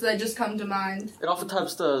things that just come to mind. And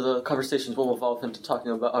oftentimes the conversations will evolve into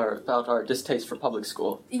talking about our distaste for public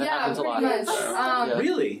school. That happens a lot. Pretty much.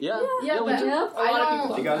 Really? Yeah. Yeah, we but do. I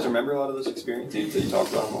don't. Do you guys remember a lot of those experiences that you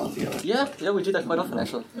talked about them all together? Yeah, we do that quite often,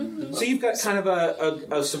 actually. So you've got kind of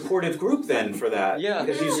a supportive group then for that. Yeah.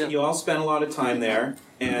 Because you all spend a lot of time there,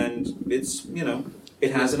 and it's,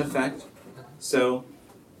 it has an effect. So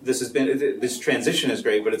this transition is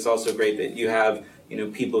great, but it's also great that you have,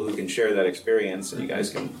 people who can share that experience, and you guys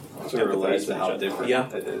can sort of relate to how different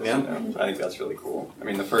it is. Yeah. I think that's really cool. I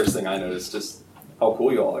mean, the first thing I noticed just how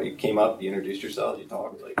cool you all are. You came up, you introduced yourselves, you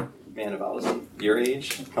talked like, man, if I was in your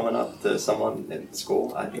age coming up to someone in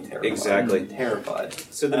school, I'd be terrified. Exactly. Terrified.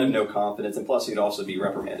 So I have no confidence, and plus you'd also be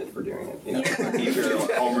reprimanded for doing it. You know, a teacher, a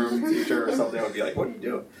homeroom teacher or something would be like, what are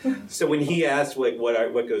you doing? So when he asked like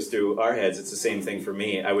what goes through our heads, it's the same thing for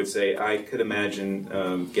me. I would say I could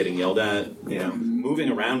imagine getting yelled at, moving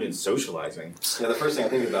around and socializing. Yeah, the first thing I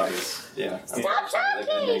think about is, Stop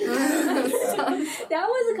talking! That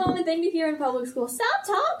was a common thing to hear in public school. Stop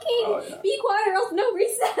talking! Be quiet or else no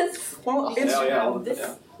recess! Well,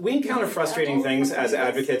 we encounter frustrating things as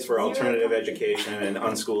advocates for alternative education and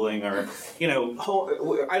unschooling, or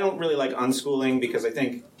I don't really like unschooling because I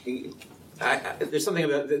think there's something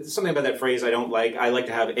about that phrase I don't like. I like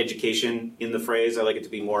to have education in the phrase. I like it to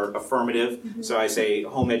be more affirmative. Mm-hmm. So I say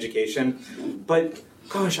home education. But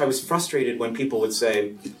gosh, I was frustrated when people would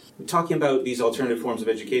say, talking about these alternative forms of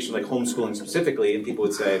education, like homeschooling specifically, and people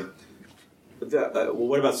would say, well,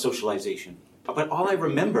 what about socialization? But all I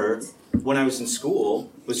remember when I was in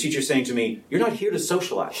school was teachers saying to me, "You're not here to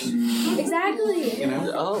socialize." Exactly.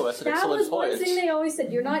 Oh, that's an excellent point. That was one thing they always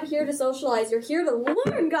said. You're not here to socialize. You're here to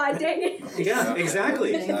learn. God dang it. Yeah,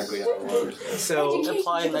 exactly. Exactly how it works. So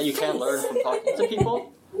implying that you can't learn from talking to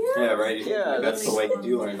people. Yeah, right. Yeah, that's the way you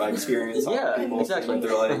do learn, by experience. Yeah, people. exactly.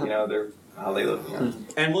 They're like, they're how they live.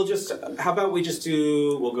 And we'll go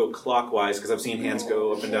clockwise because I've seen hands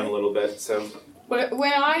go up and down a little bit. So. But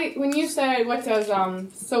when you say what does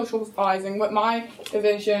socializing, what my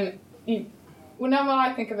division, whenever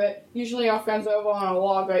I think of it, usually our friends are over on a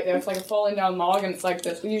log right there. It's like a falling down log, and it's like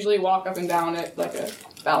this. We usually walk up and down it like a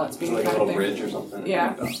balance beam like kind a of little thing. bridge or something.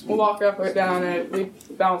 Yeah, we'll walk up or down it. We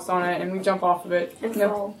bounce on it, and we jump off of it. And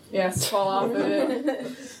fall. Yes, fall off of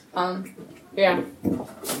it. Yeah.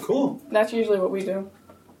 Cool. That's usually what we do.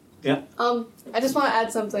 Yeah. I just want to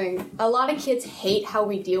add something. A lot of kids hate how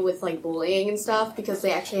we deal with like bullying and stuff because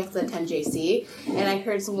they actually have to attend JC. And I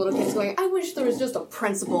heard some little kids going, "I wish there was just a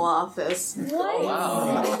principal office." What?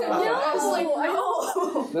 Wow. I was like,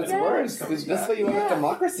 no. That's worse. That's why you have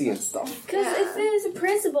democracy and stuff. Because if it was a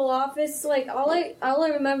principal office, like all I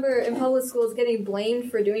remember in public school is getting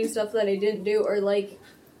blamed for doing stuff that I didn't do, or like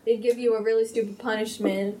they'd give you a really stupid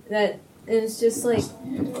punishment that, and it's just like,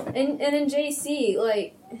 and in JC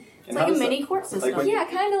like. It's like a mini court system. Like yeah,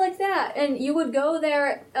 kind of like that. And you would go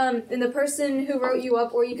there, and the person who wrote you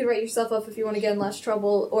up, or you could write yourself up if you want to get in less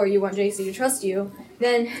trouble, or you want JC to trust you.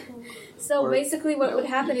 Then, so basically what would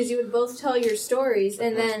happen is you would both tell your stories,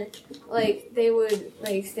 and then, like, they would,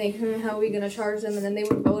 like, think, how are we going to charge them? And then they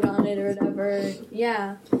would vote on it or whatever.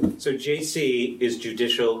 Yeah. So JC is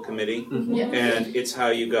Judicial Committee, Yeah. and it's how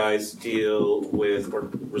you guys deal with or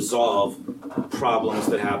resolve problems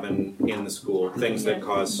that happen in the school, things that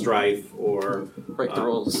cause strife or break the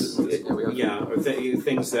rules.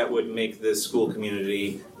 Things that would make the school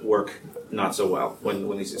community work not so well.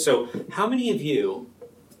 So, how many of you,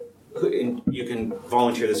 and you can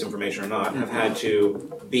volunteer this information or not, have had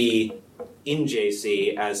to be in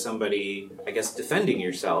JC as somebody, I guess, defending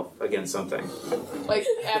yourself against something? Like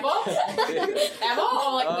Emma? Emma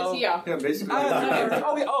or like this year? Yeah, basically.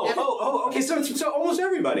 Okay, so almost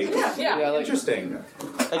everybody. Yeah. Interesting.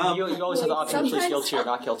 And you always have the option to plead guilty or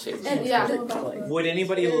not guilty. Would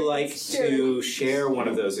anybody like to share one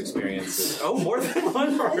of those experiences? Oh, more than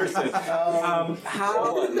one person.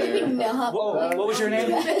 What was your name?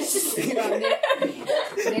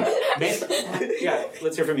 Yeah,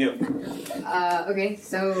 let's hear from you. Okay,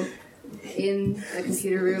 so in the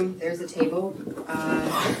computer room, there's a table, and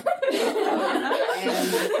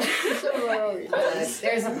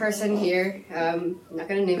there's a person here. I'm not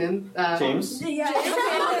gonna name him. James. Yeah.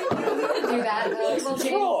 Do that. Well,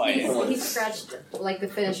 James, he scratched like the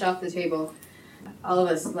finish off the table. All of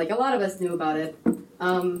us, like a lot of us, knew about it.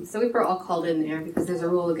 So we were all called in there because there's a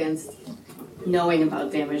rule against knowing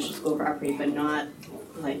about damage to school property, but not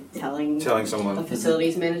like telling someone, a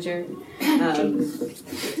facilities manager.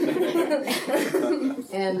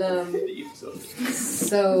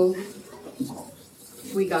 So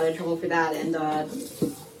we got in trouble for that, and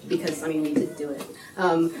because we did do it.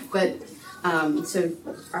 So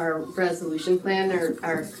our resolution plan, or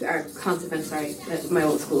our consequence, sorry, at my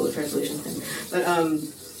old school was resolution plan,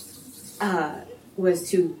 but was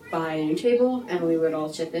to buy a new table, and we would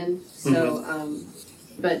all chip in. So,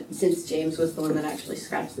 but since James was the one that actually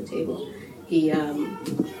scratched the table, he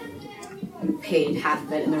paid half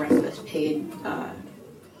of it, and the rest of us paid. I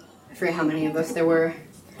forget how many of us there were.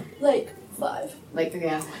 Like 5. So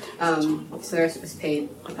the rest of us paid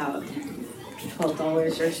about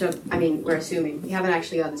 $12 or so. We're assuming. We haven't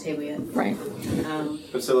actually got the table yet. Right.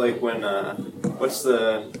 But so, like, when what's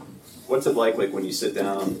it like when you sit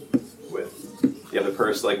down with you have the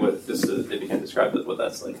person, like what this is, if you can describe what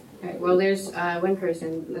that's like. Right, well, there's one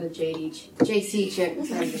person, the JC chair,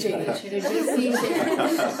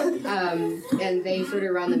 and they sort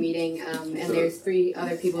of run the meeting, and there's 3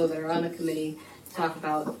 other people that are on the committee to talk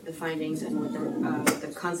about the findings and what the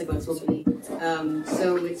consequence will be.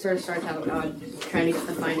 So it sort of starts out trying to get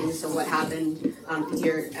the findings, so what happened, to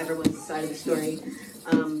hear everyone's side of the story.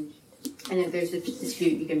 And if there's a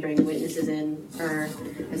dispute, you can bring witnesses in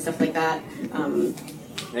and stuff like that.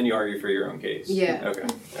 And you argue for your own case. Yeah. Okay.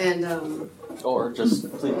 And or just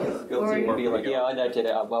plead guilty or and be like, yeah, I did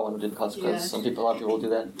it. I wanted the consequence. Yeah. A lot of people will do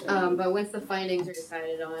that. But once the findings are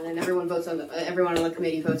decided on, and everyone on the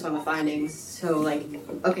committee votes on the findings, so like,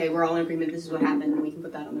 okay, we're all in agreement. This is what happened, and we can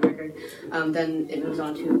put that on the record. Then it moves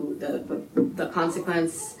on to the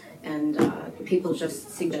consequence. And people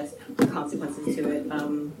just suggest consequences to it,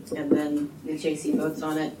 and then the JC votes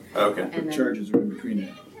on it. Okay. And then, charges are in between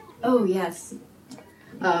that. Oh yes.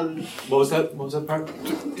 What was that part?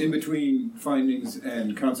 In between findings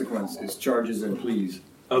and consequence is charges and pleas.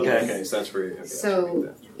 Okay. Yes. Okay. So that's where. Okay.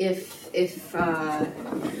 So if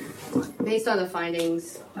based on the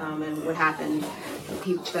findings and what happened,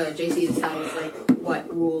 the JC decides like what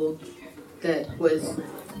rule that was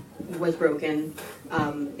broken,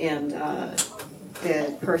 and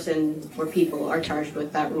the person or people are charged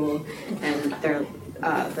with that rule, and the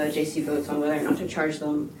JC votes on whether or not to charge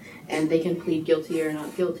them, and they can plead guilty or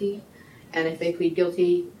not guilty. And if they plead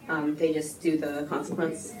guilty, they just do the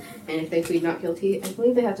consequence. And if they plead not guilty, I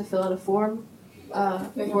believe they have to fill out a form.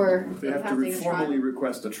 Or they have to formally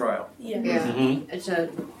request a trial. Yeah. It's a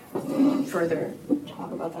further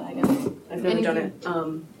talk about that, I guess. I've never done it.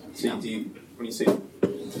 So when you say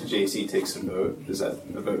JC takes a vote, is that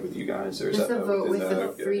a vote with you guys, or is It's that a vote with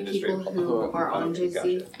the 3 people who are on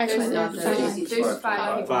JC. Actually, not the JC. There's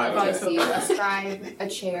 5 people on okay. JC: a scribe, a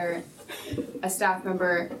chair, a staff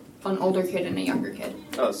member, an older kid, and a younger kid.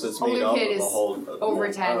 Oh, so it's made older up kid of is a whole.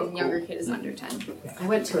 over 10, and cool. younger kid is under 10. I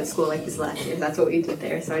went to a school like this last year. That's what we did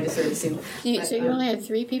there, so I just sort of assumed. So you only had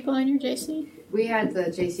 3 people on your JC? We had the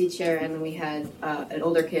JC chair, and then we had an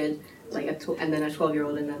older kid, like and then a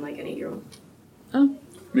 12-year-old, and then like an 8-year-old. Oh.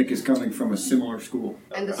 Mick is coming from a similar school.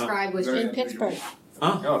 And the scribe was Very in Pittsburgh.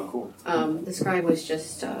 Oh, cool. The scribe was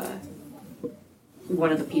just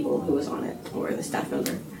one of the people who was on it, or the staff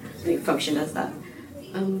member. They functioned as that.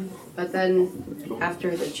 But then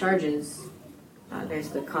after the charges, there's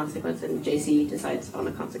the consequence, and JC decides on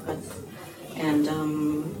the consequence. And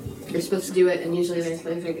you're supposed to do it, and usually there's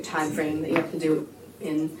like a time frame that you have to do it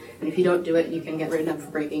in, and if you don't do it, you can get written up for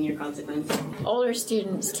breaking your consequence. Older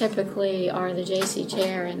students typically are the JC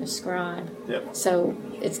chair and the scribe. Yep. So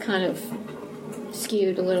it's kind of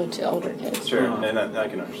skewed a little to older kids. Sure, and I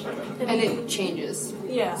can understand that. And it changes.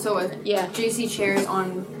 Yeah. So a JC chair is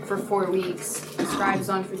on for 4 weeks, a scribe is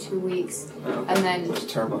on for 2 weeks, and then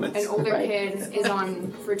an older kid is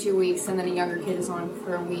on for 2 weeks, and then a younger kid is on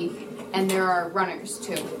for a week. And there are runners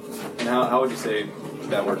too. And how would you say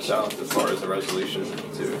that works out as far as a resolution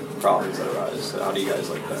to problems that arise? How do you guys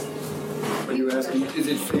like that? Are you asking, is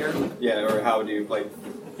it fair? Yeah, or how would you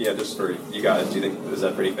just for you guys, do you think, is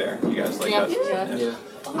that pretty fair? You guys like that? Yeah.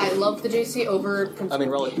 I love the JC over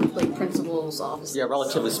principal's office. Yeah,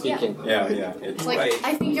 relatively speaking. Yeah. It's like,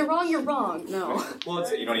 I think you're wrong. No.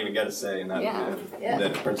 Well, you don't even get a say in that. Yeah.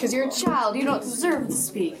 Because you're a child, you don't deserve to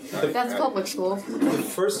speak. That's public school. The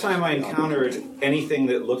first time I encountered anything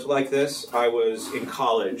that looked like this, I was in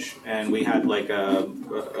college, and we had like a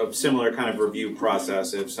similar kind of review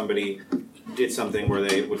process if somebody did something where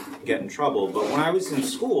they would get in trouble. But when I was in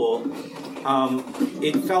school,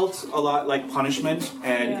 it felt a lot like punishment,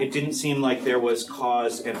 and it didn't seem like there was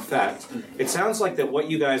cause and effect. It sounds like that what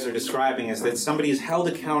you guys are describing is that somebody is held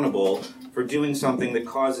accountable for doing something that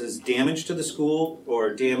causes damage to the school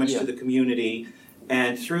or damage to the community,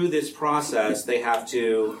 and through this process they have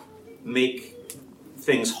to make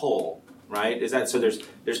things whole, right? Is that so?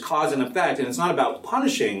 There's cause and effect, and it's not about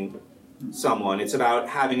punishing someone, it's about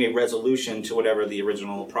having a resolution to whatever the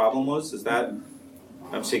original problem was. Is that,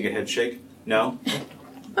 I'm seeing a head shake? No?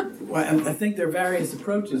 Well, I think there are various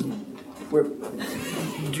approaches.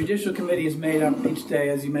 The Judicial Committee is made up each day,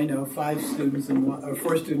 as you may know, 4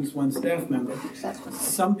 students, 1 staff member.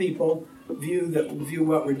 Some people view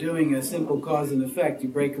what we're doing as simple cause and effect. You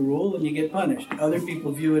break a rule and you get punished. Other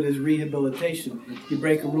people view it as rehabilitation. You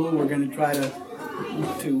break a rule, we're going to try to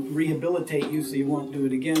rehabilitate you so you won't do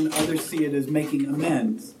it again. Others see it as making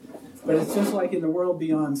amends. But it's just like in the world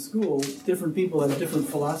beyond school, different people have different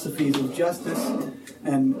philosophies of justice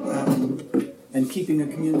and keeping a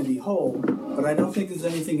community whole. But I don't think there's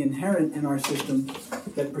anything inherent in our system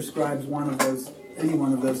that prescribes one of those any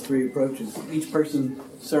one of those three approaches. Each person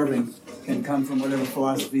serving can come from whatever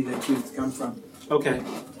philosophy they choose to come from. Okay,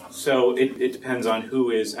 so it depends on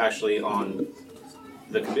who is actually on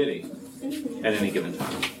the committee at any given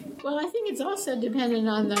time. Well, I think it's also dependent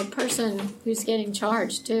on the person who's getting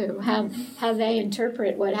charged too, how they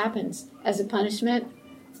interpret what happens as a punishment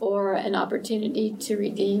or an opportunity to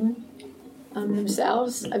redeem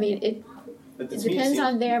themselves. I mean, it depends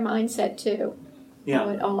on their mindset too. Yeah. How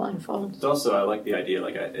it all unfolds. It's also, I like the idea,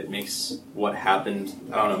 like, it makes what happened,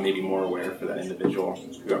 I don't know, maybe more aware for that individual,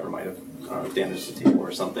 whoever might have damaged the table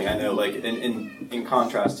or something. I know, like, in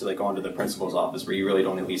contrast to, like, going to the principal's office, where you really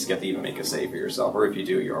don't at least get to even make a say for yourself, or if you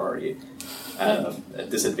do, you're already at a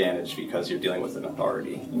disadvantage because you're dealing with an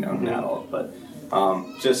authority, you know, an adult. But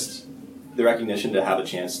just the recognition to have a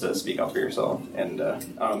chance to speak up for yourself and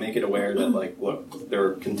make it aware that, like, look, there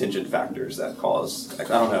are contingent factors that cause,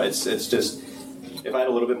 like, I don't know, it's just, if I had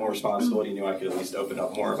a little bit more responsibility, knew I could at least open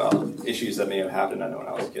up more about issues that may have happened. I know when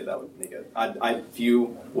I was a kid, that would make it. I'd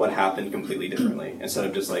view what happened completely differently instead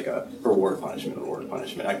of just like a reward punishment.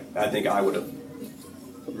 I think I would have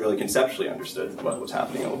really conceptually understood what was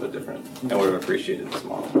happening a little bit different and would have appreciated this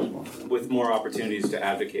model much more. With more opportunities to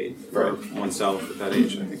advocate for oneself at that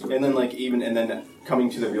age, I think. And then then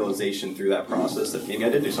coming to the realization through that process that maybe I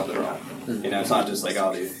did do something wrong. You know, it's not just like,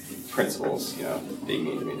 oh, the principals, you know, being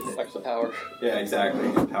mean to me today. Flex the power. Yeah, exactly.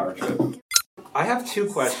 Power trip. I have two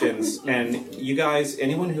questions, and you guys,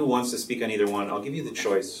 anyone who wants to speak on either one, I'll give you the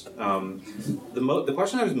choice. The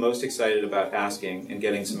question I was most excited about asking and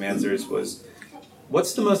getting some answers was,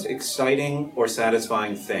 what's the most exciting or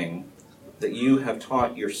satisfying thing that you have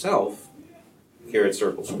taught yourself here at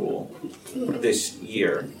Circle School this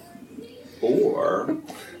year? Or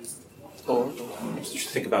just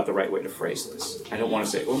think about the right way to phrase this. I don't want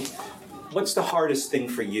to say, well, what's the hardest thing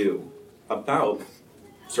for you about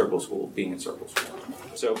Circle School, being at Circle School?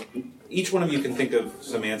 So each one of you can think of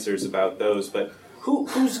some answers about those, but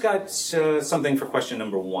who's got something for question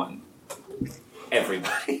number one?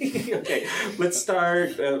 Everybody. Okay, let's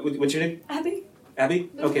start. What's your name? Abby. Abby?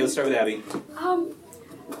 Okay, let's start with Abby.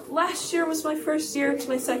 Last year was my first year, it's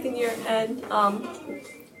my second year, and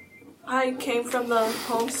I came from the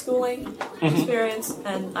homeschooling experience,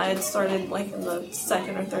 and I had started like in the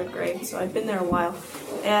second or third grade, so I'd been there a while,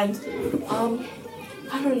 and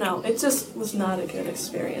I don't know, it just was not a good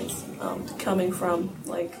experience coming from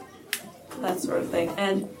like that sort of thing,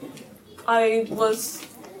 and it was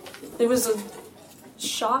a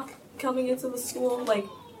shock coming into the school. Like,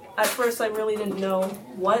 at first I really didn't know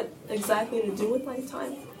what exactly to do with my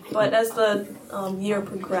time, but as the year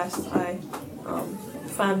progressed, I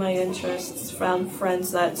found my interests, found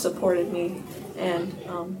friends that supported me, and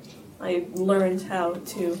I learned how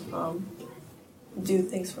to do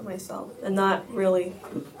things for myself and not really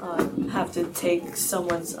have to take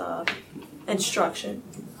someone's instruction,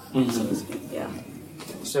 so to speak. Yeah.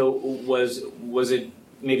 So was it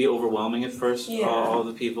maybe overwhelming at first? Yeah. All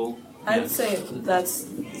the people? I'd say that's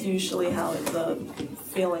usually how the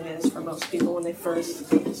feeling is for most people when they first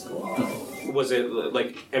go to school. Was it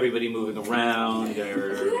like everybody moving around,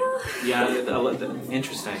 or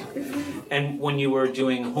interesting? And when you were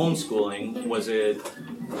doing homeschooling,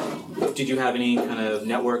 did you have any kind of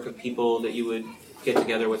network of people that you would get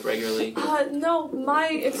together with regularly? No, my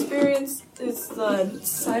experience is the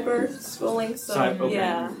cyber schooling, so okay.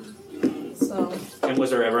 Yeah. So. And was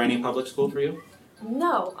there ever any public school for you?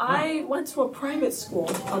 No, I went to a private school,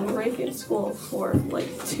 a Moravian school, for like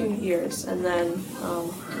 2 years, and then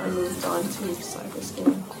I moved on to cyber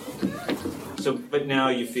school. So, but now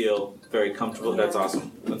you feel very comfortable. Yeah. That's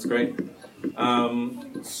awesome. That's great.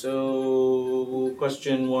 So,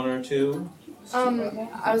 question one or two?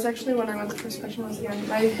 I was actually wondering what the first question was again.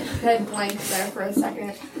 My head blanked there for a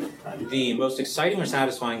second. The most exciting or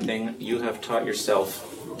satisfying thing you have taught yourself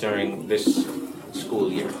during this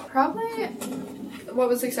school year? Probably what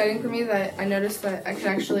was exciting for me that I noticed that I could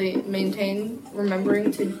actually maintain remembering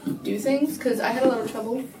to do things, because I had a little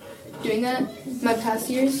trouble doing that my past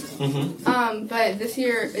years. Mm-hmm. But this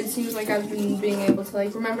year it seems like I've been being able to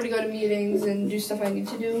like remember to go to meetings and do stuff I need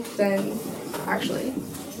to do than actually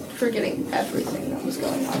forgetting everything that was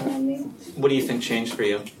going on around me. What do you think changed for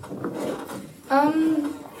you?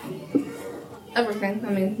 Everything. I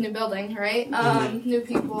mean, new building, right? New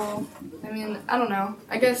people. I mean, I don't know.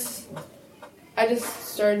 I guess I just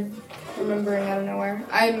started remembering out of nowhere.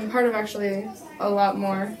 I'm part of actually a lot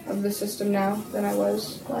more of the system now than I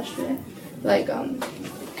was last year. Like,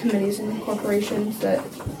 committees and corporations that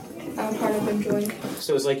I'm a part of and joined.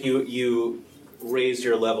 So it's like you raised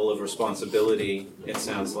your level of responsibility, it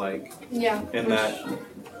sounds like. Yeah. And that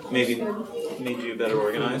maybe made you better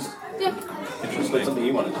organized? Yeah. Interesting. What's something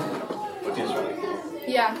you wanted to do? What do you like?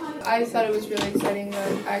 Yeah, I thought it was really exciting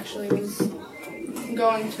that I actually was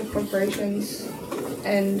going to corporations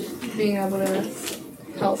and being able to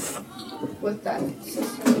help with that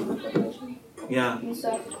system. Yeah. And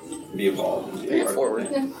stuff. Be involved. Pay it forward.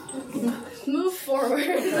 Yeah. Move forward.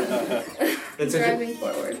 It's Driving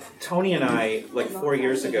forward. Tony and I, like 4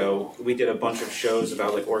 years ago, we did a bunch of shows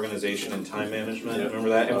about like organization and time management. Yeah. Remember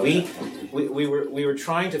that? And we were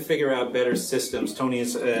trying to figure out better systems. Tony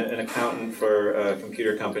is an accountant for a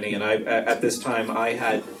computer company, and at this time I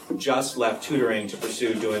had just left tutoring to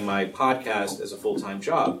pursue doing my podcast as a full-time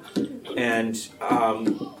job, and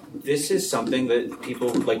this is something that people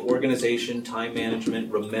like organization, time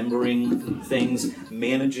management, remembering things,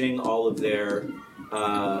 managing all of their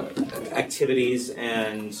activities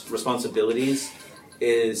and responsibilities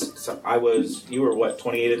you were what,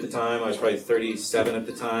 28 at the time? I was probably 37 at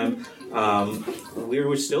the time. We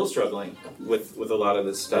were still struggling with a lot of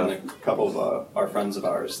this stuff. And a couple of our friends of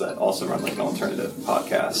ours that also run like an alternative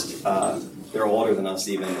podcast, they're older than us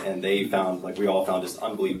even, and they found, like we all found, just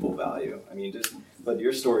unbelievable value. I mean, but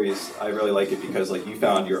your stories, I really like it because like you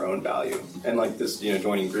found your own value, and like this,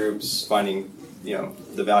 joining groups, finding,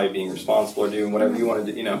 the value of being responsible or doing whatever you want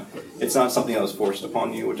to do. It's not something that was forced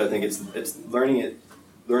upon you, which I think it's learning it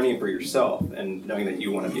for yourself and knowing that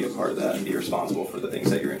you want to be a part of that and be responsible for the things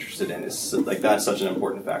that you're interested in is like that's such an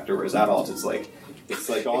important factor. Whereas adults, it's like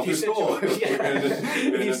all through school.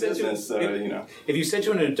 If you said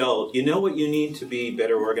to an adult, you know what you need to be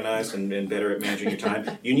better organized and better at managing your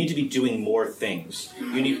time, you need to be doing more things.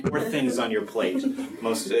 You need more things on your plate.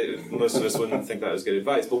 Most of us wouldn't think that was good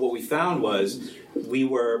advice. But what we found was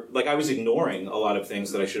I was ignoring a lot of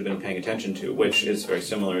things that I should have been paying attention to, which is very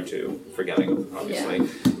similar to forgetting, obviously,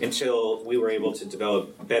 until we were able to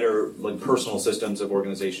develop better personal systems of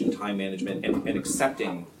organization, time management, and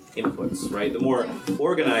accepting inputs, right? The more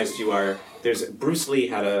organized you are, Bruce Lee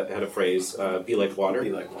had a phrase, be like water.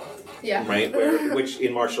 Be like water. Yeah. Right? Which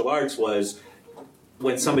in martial arts was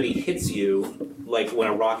when somebody hits you, like when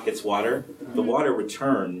a rock hits water, the water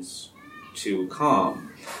returns to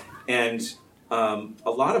calm. And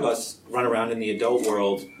a lot of us run around in the adult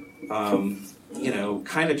world,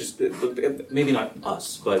 kind of just, maybe not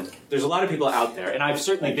us, but there's a lot of people out there, and I've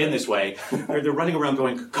certainly been this way, where they're running around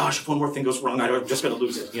going, gosh, if one more thing goes wrong, I'm just going to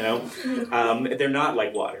lose it, They're not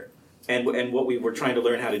like water. And what we were trying to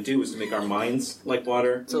learn how to do is to make our minds like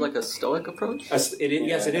water. So like a stoic approach? Yes, it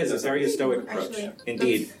is. It's a very stoic approach.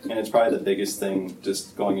 Indeed. And it's probably the biggest thing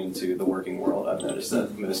just going into the working world. I've noticed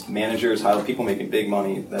that most managers, people making big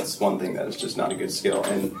money, that's one thing that is just not a good skill.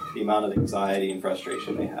 And the amount of anxiety and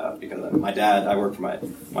frustration they have. Because I work for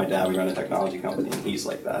my dad, we run a technology company, and he's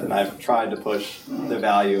like that. And I've tried to push the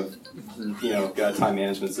value of, a time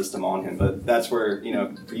management system on him. But that's where,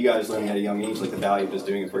 for you guys learning at a young age, like the value of just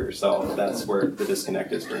doing it for yourself. That's where the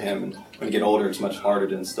disconnect is for him. And when you get older, it's much harder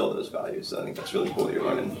to instill those values. So I think that's really cool that you're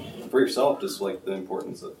learning for yourself, just like the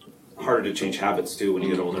importance of. Harder to change habits too when you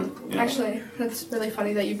get older. Yeah. Actually, that's really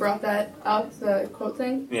funny that you brought that up, the quote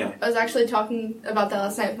thing. Yeah. I was actually talking about that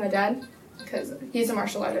last night with my dad, because he's a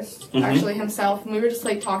martial artist, Mm-hmm. actually himself, and we were just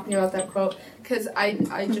like talking about that quote, because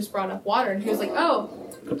I just brought up water, and he was like, oh,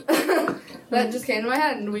 that just came to my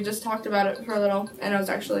head, and we just talked about it for a little, and I was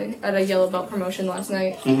actually at a yellow belt promotion last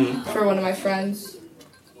night for one of my friends.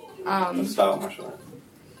 Style martial art.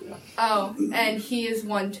 Oh, and he is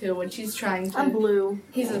one too, and she's trying to. I'm blue.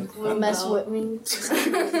 He's a blue Mess belt. with me.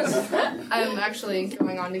 I'm actually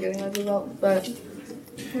going on to getting a blue belt, but.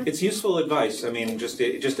 It's useful advice. I mean, just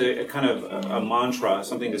a kind of a mantra,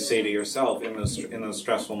 something to say to yourself in those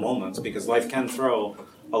stressful moments, because life can throw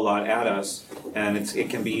a lot at us, and it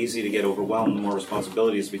can be easy to get overwhelmed the more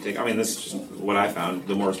responsibilities we take. I mean, this is just what I found,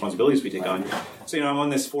 the more responsibilities we take on. So, I'm on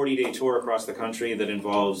this 40-day tour across the country that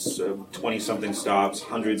involves 20-something stops,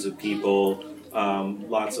 hundreds of people,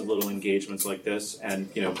 lots of little engagements like this, and,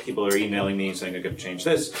 people are emailing me saying, I've got to change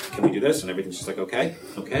this, can we do this? And everything's just like, okay,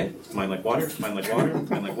 mind like water, mind like water,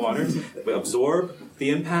 mind like water. We absorb the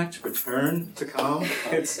impact, return to calm.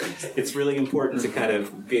 It's really important to kind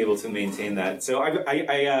of be able to maintain that. So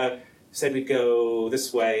I said we'd go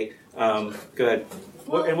this way. Go ahead. And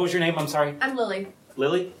what was your name? I'm sorry. I'm Lily.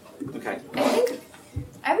 Lily? Okay. I think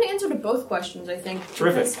I have an answer to both questions, I think.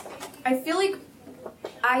 Terrific. I feel like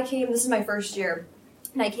this is my first year,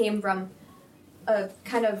 and I came from a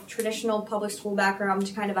kind of traditional public school background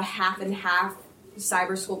to kind of a half and half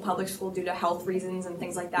cyber school, public school due to health reasons and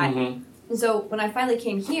things like that. Mm-hmm. And so when I finally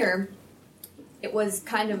came here, it was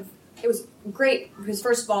kind of it was great because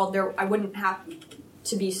first of all, I wouldn't have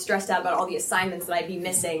to be stressed out about all the assignments that I'd be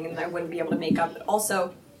missing and I wouldn't be able to make up. But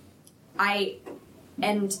also, I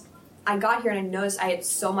got here and I noticed I had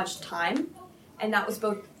so much time, and that was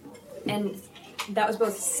both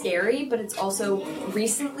scary, but it's also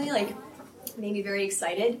recently like made me very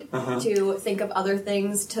excited to think of other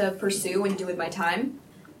things to pursue and do with my time.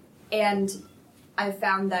 And I've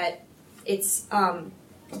found that it's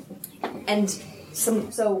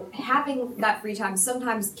so having that free time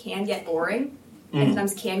sometimes can get boring and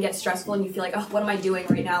sometimes can get stressful, and you feel like, oh, what am I doing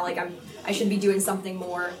right now? Like I should be doing something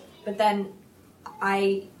more. But then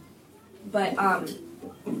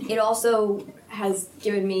it also has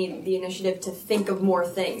given me the initiative to think of more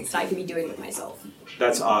things that I could be doing with myself.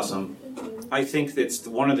 That's awesome. I think that's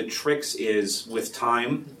one of the tricks is with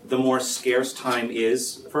time, the more scarce time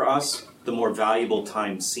is for us, the more valuable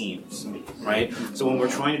time seems, right? So when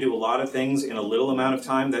we're trying to do a lot of things in a little amount of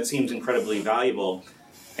time, that seems incredibly valuable.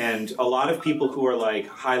 And a lot of people who are like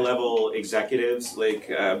high-level executives, like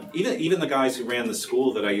even the guys who ran the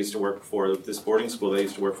school that I used to work for, this boarding school that I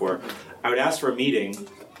used to work for, I would ask for a meeting,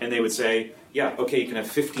 and they would say, yeah, okay, you can have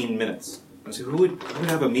 15 minutes. I said, who would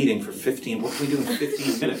have a meeting for 15? What can we do in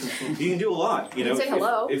 15 minutes? You can do a lot. You know, say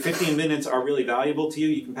hello. If 15 minutes are really valuable to you,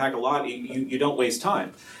 you can pack a lot. You don't waste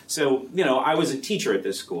time. So, you know, I was a teacher at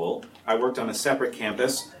this school. I worked on a separate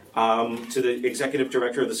campus. To the executive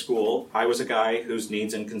director of the school, I was a guy whose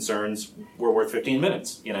needs and concerns were worth 15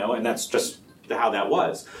 minutes, you know, and that's just how that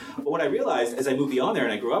was. But what I realized as I moved beyond there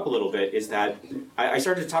and I grew up a little bit is that I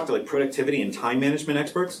started to talk to like productivity and time management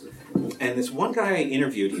experts. And this one guy I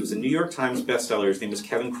interviewed, he was a New York Times bestseller, his name was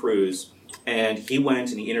Kevin Cruz, and he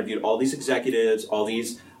went and he interviewed all these executives, all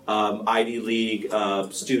these Ivy League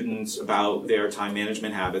students about their time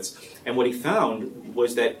management habits. And what he found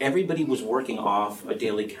was that everybody was working off a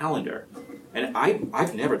daily calendar. And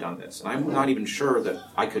I've never done this, and I'm not even sure that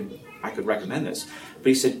I could recommend this. But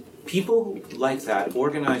he said people like that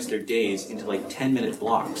organize their days into like 10-minute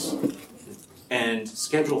blocks and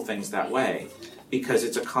schedule things that way because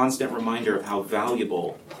it's a constant reminder of how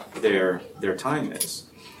valuable their time is.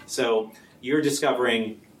 So you're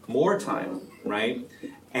discovering more time, right?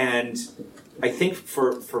 And I think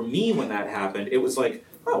for me when that happened, it was like,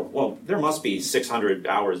 oh, well, there must be 600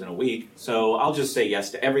 hours in a week, so I'll just say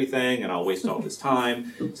yes to everything and I'll waste all this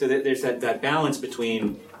time. So that there's that balance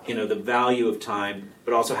between, you know, the value of time,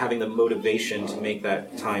 but also having the motivation to make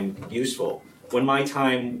that time useful. When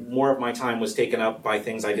more of my time was taken up by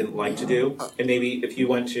things I didn't like to do, and maybe if you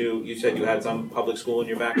said you had some public school in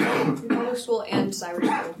your background? Public school and cyber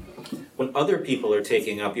school. When other people are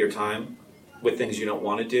taking up your time with things you don't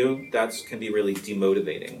want to do, that can be really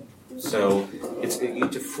demotivating. So it's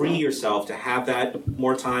to free yourself to have that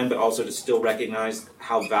more time, but also to still recognize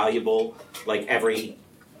how valuable like every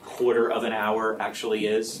quarter of an hour actually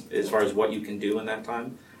is as far as what you can do in that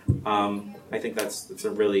time. I think that's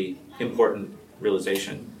a really important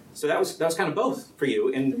realization. So that was kind of both for you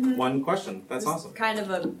in one question. That's awesome. Kind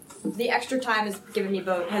of the extra time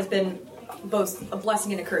has been both a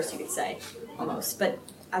blessing and a curse, you could say, almost. But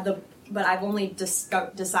I've only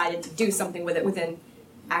decided to do something with it within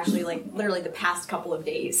actually like literally the past couple of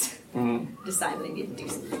days. Decide that I need to do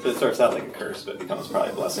something. So it starts out like a curse, but becomes probably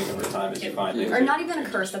a blessing over time as you find things. Or not even a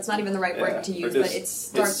curse, that's not even the right word to use, but it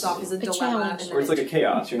starts off as a dilemma. Or it's like a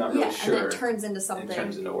chaos, you're not really sure. And then it turns into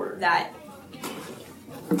something order. That...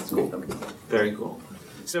 That's cool. Very cool.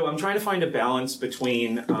 So I'm trying to find a balance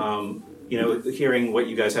between, hearing what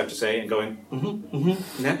you guys have to say and going,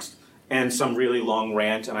 next, and some really long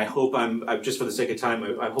rant. And I hope I'm just for the sake of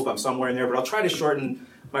time, I hope I'm somewhere in there, but I'll try to shorten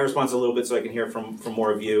my response a little bit so I can hear from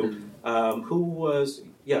more of you. Go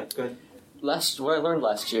ahead. What I learned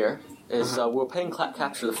last year is we were playing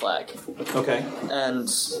Capture the Flag. Okay. And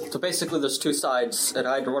so basically there's two sides, and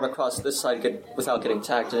I had to run across this side without getting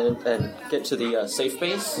tagged in and get to the safe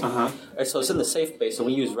base. And so it's in the safe base, and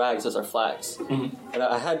we use rags as our flags. And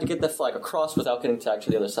I had to get that flag across without getting tagged to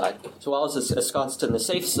the other side. So while I was ensconced in the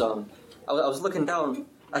safe zone, I was looking down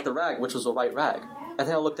at the rag, which was a white rag. And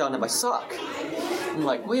then I looked down at my sock. I'm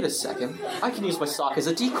like, wait a second, I can use my sock as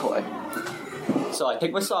a decoy. So I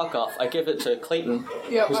take my sock off, I give it to Clayton,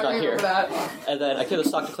 who's not here. And then I give the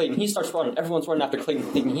sock to Clayton, he starts running, everyone's running after Clayton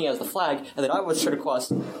thinking he has the flag, and then I was sure to cross,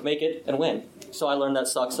 make it, and win. So I learned that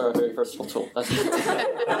socks are a very versatile tool. Was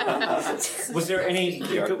there any,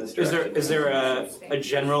 is there a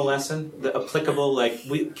general lesson, the applicable, like,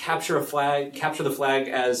 we capture the flag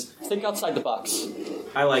as... Think outside the box.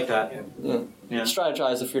 I like that. Yeah.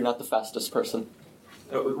 Strategize if you're not the fastest person.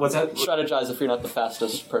 What's that? Strategize if you're not the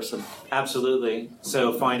fastest person. Absolutely.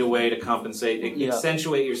 So find a way to compensate,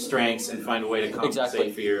 accentuate your strengths, and find a way to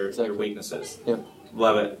compensate for your weaknesses. Yep.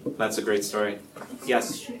 Love it. That's a great story.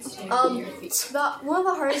 Yes. One of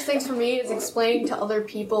the hardest things for me is explaining to other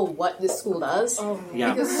people what this school does.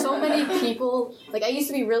 Yeah. Because so many people, like I used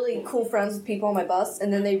to be really cool friends with people on my bus,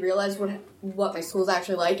 and then they realized what my school's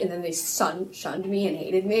actually like, and then they shunned me and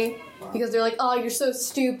hated me because they're like, "Oh, you're so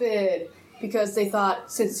stupid." Because they thought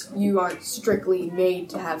since you aren't strictly made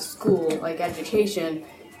to have school, like education,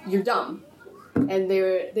 you're dumb. And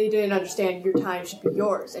they didn't understand your time should be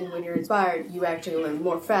yours, and when you're inspired, you actually learn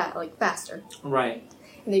more faster. Right.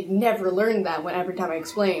 And they've never learned that every time I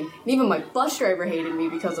explain. And even my bus driver hated me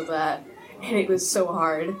because of that, and it was so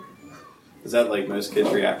hard. Is that like most kids'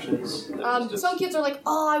 reactions? Some kids are like,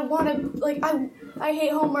 "Oh, I want to, like, I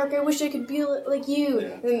hate homework. I wish I could be like you."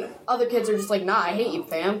 Yeah. And other kids are just like, "Nah, I hate you,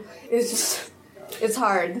 fam." It's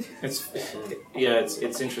hard.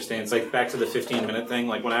 It's interesting. It's like back to the 15-minute thing.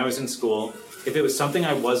 Like when I was in school, if it was something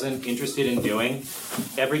I wasn't interested in doing,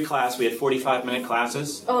 every class, we had 45-minute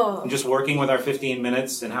classes. Oh. And just working with our 15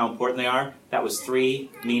 minutes and how important they are, that was 3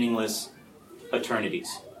 meaningless eternities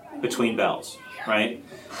between bells, right?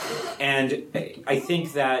 And I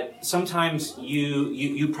think that sometimes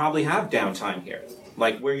you probably have downtime here,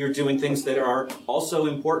 like where you're doing things that are also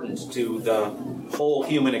important to the whole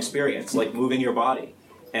human experience, like moving your body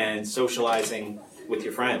and socializing with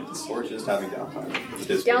your friends. Or just having downtime.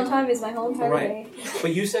 Downtime is my whole entire day.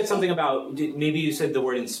 But you said something about, maybe you said the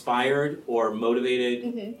word inspired or motivated.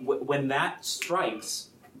 Mm-hmm. When that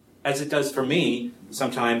strikes, as it does for me,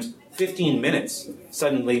 sometimes 15 minutes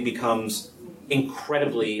suddenly becomes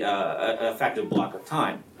incredibly effective block of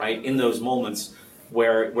time, right? In those moments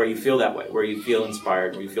where you feel that way, where you feel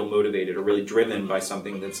inspired, where you feel motivated or really driven by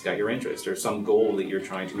something that's got your interest or some goal that you're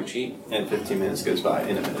trying to achieve. And 15 minutes goes by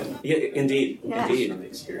in a minute. Yeah, indeed. Yeah. Indeed. The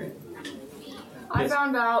experience. I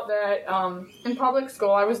found out that in public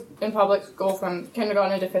school, I was in public school from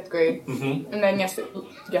kindergarten to 5th grade. Mm-hmm. And then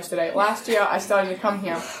last year, I started to come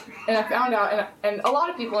here. And I found out, and a lot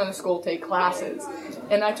of people in the school take classes.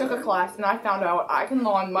 And I took a class, and I found out I can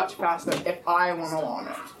learn much faster if I want to learn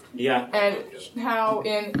it. Yeah. And how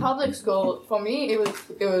in public school, for me, it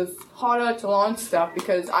was harder to learn stuff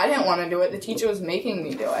because I didn't want to do it. The teacher was making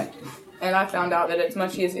me do it. And I found out that it's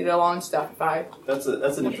much easier to learn stuff if I... That's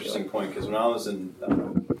an interesting point, because when I was in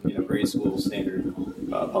grade school, standard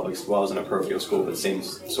public school, I was in a parochial school, but same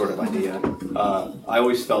sort of idea. I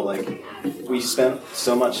always felt like we spent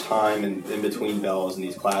so much time in between bells in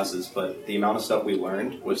these classes, but the amount of stuff we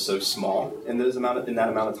learned was so small in that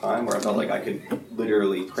amount of time, where I felt like I could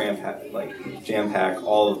literally jam pack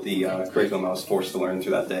all of the curriculum I was forced to learn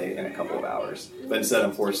through that day in a couple of hours. But instead,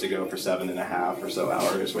 I'm forced to go for 7.5 or so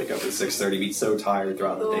hours, wake up at 6:30, be so tired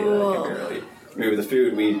throughout the day that I can barely. Maybe with the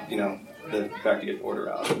food, the fact to get the order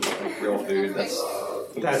out, like real food, that's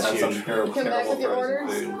huge. Some terrible frozen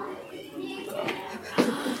food.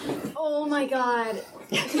 Oh my god.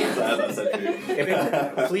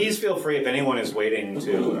 Please feel free if anyone is waiting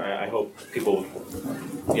to. I hope people,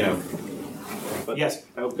 But yes,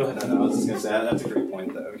 go ahead. I was just going to say, that's a great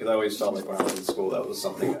point, though, because I always felt like when I was in school, that was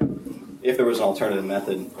something that, if there was an alternative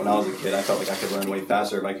method, when I was a kid, I felt like I could learn way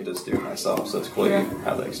faster if I could just do it myself. So it's cool to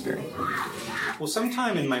have that experience. Well,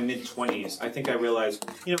 sometime in my mid-20s, I think I realized,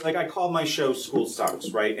 I call my show School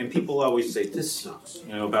Sucks, right? And people always say, this sucks,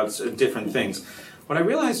 about different things. What I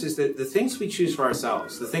realized is that the things we choose for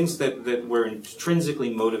ourselves, the things that we're intrinsically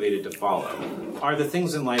motivated to follow, are the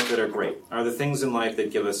things in life that are great, are the things in life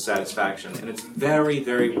that give us satisfaction. And it's very,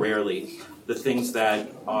 very rarely the things that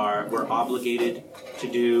we're obligated to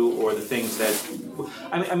do, or the things that...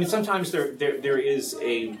 I mean, sometimes there is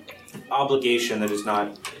a obligation that is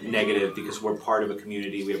not negative because we're part of a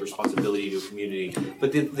community, we have responsibility to a community.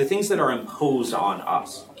 But the things that are imposed on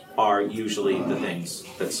us are usually the things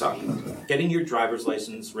that suck. Getting your driver's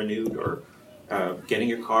license renewed or getting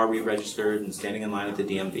your car re-registered and standing in line at the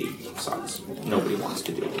DMV sucks. Nobody wants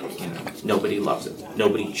to do it. Nobody loves it.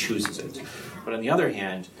 Nobody chooses it. But on the other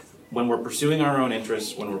hand, when we're pursuing our own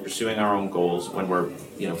interests, when we're pursuing our own goals, when we're,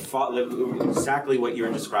 exactly what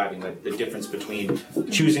you're describing, the difference between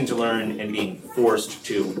choosing to learn and being forced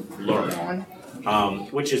to learn.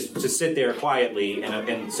 Which is to sit there quietly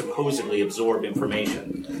and supposedly absorb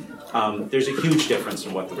information. There's a huge difference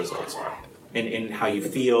in what the results are, in how you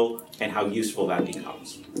feel and how useful that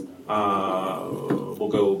becomes. We'll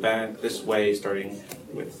go back this way, starting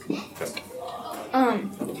with Jessica.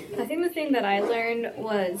 I think the thing that I learned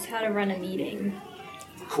was how to run a meeting.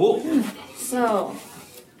 Cool. So,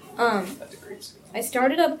 I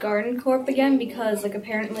started up Garden Corp again because, like,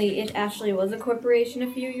 apparently it actually was a corporation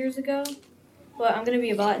a few years ago. But I'm going to be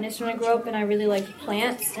a botanist when I grow up, and I really like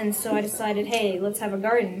plants, and so I decided, hey, let's have a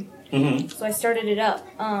garden. Mm-hmm. So I started it up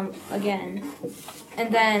again.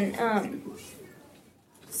 And then,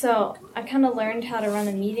 so I kind of learned how to run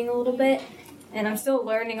a meeting a little bit, and I'm still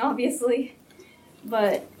learning, obviously.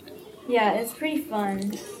 But, yeah, it's pretty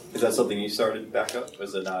fun. Is that something you started back up?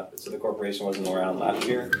 Was it not? So the corporation wasn't around last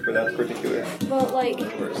year for that particular? Well, like,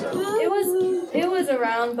 Or is that? it was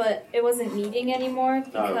around, but it wasn't meeting anymore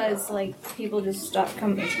because, like, people just stopped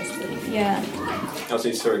coming. Yeah. Oh, so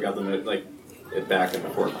you sort of got them at, like it back in the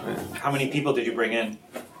forefront. How many people did you bring in?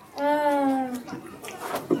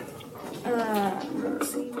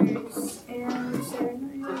 Let's see, there's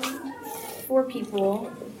 4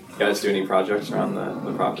 people. You guys do any projects around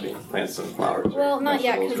the property? Plant some flowers? Well, not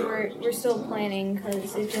yet because vegetables, we're still planning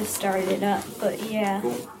because it just started up. But yeah.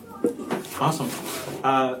 Awesome.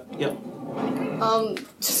 Yep.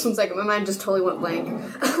 Just 1 second. My mind just totally went blank.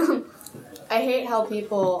 I hate how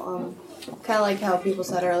people, kind of like how people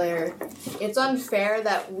said earlier, it's unfair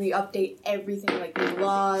that we update everything, like new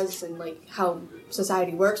laws and like how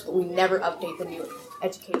society works, but we never update the new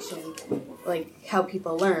education, like how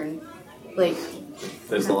people learn. Like,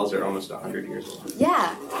 those laws are almost 100 years old.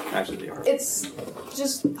 yeah. Actually, they are. It's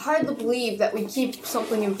just hard to believe that we keep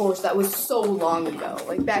something in force that was so long ago,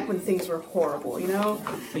 like back when things were horrible, you know?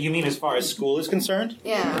 You mean as far as school is concerned?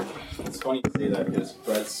 Yeah. It's funny to say that because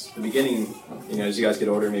Brett's the beginning. You know, as you guys get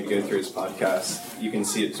older, maybe go through his podcast, you can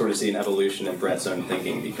sort of see an evolution in Brett's own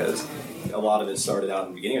thinking because a lot of it started out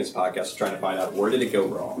in the beginning of his podcast, trying to find out where did it go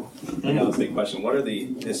wrong. You know, it's the big question: what are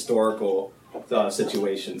the historical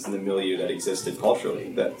situations in the milieu that existed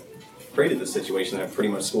culturally that created the situation that pretty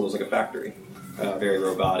much school is like a factory, very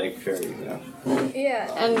robotic, very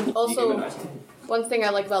Yeah, and also one thing I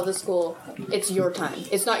like about this school, it's your time.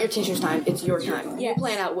 It's not your teacher's time, it's your time. You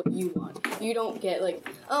plan out what you want. You don't get like,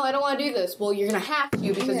 oh, I don't want to do this. Well, you're going to have to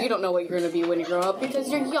because you don't know what you're going to be when you grow up because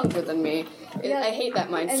you're younger than me. I hate that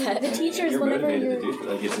mindset. And the teachers, you're whenever motivated you're... to do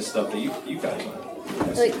like it's the stuff that you guys want.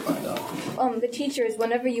 Like, the teachers,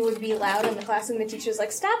 whenever you would be loud in the classroom, the teacher's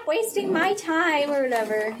like, stop wasting my time or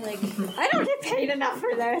whatever. Like, I don't get paid enough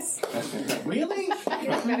for this. Really? I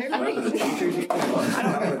don't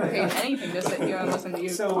ever pay anything to sit here and listen to you.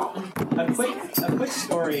 So, a quick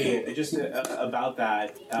story just about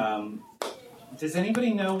that. Does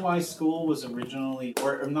anybody know why school was originally,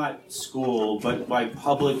 or not school, but why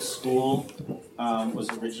public school was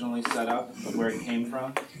originally set up, where it came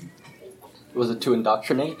from? Was it to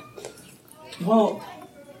indoctrinate? Well,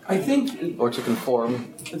 I think... Or to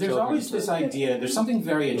conform? There's always this idea, there's something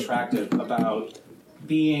very attractive about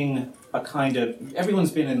being a kind of...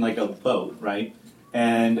 Everyone's been in like a boat, right?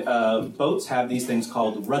 And boats have these things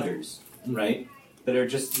called rudders, right? That are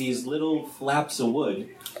just these little flaps of wood,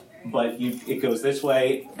 but it goes this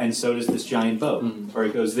way, and so does this giant boat. Or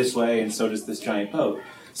it goes this way, and so does this giant boat.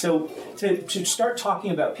 So to start talking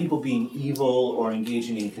about people being evil or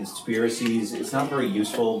engaging in conspiracies, it's not very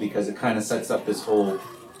useful because it kind of sets up this whole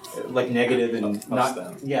like negative and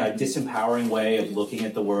disempowering way of looking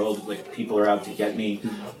at the world, like people are out to get me.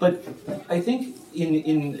 But I think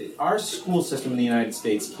in our school system in the United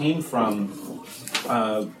States came from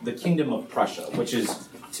the Kingdom of Prussia, which is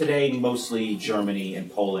today mostly Germany and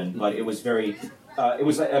Poland, but it was very it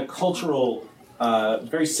was a cultural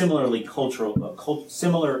very similar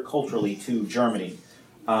culturally to Germany.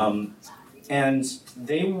 And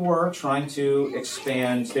they were trying to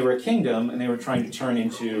expand, they were a kingdom, and they were trying to turn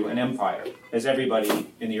into an empire, as everybody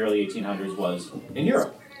in the early 1800s was in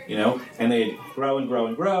Europe, you know? And they'd grow and grow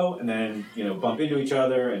and grow, and then, you know, bump into each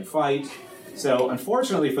other and fight. So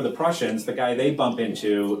unfortunately for the Prussians, the guy they bump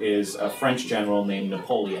into is a French general named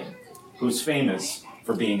Napoleon, who's famous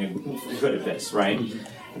for being good at this, right?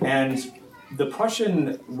 And the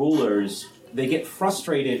Prussian rulers, they get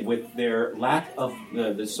frustrated with their lack of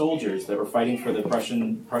the soldiers that were fighting for the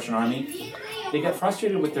Prussian army. They get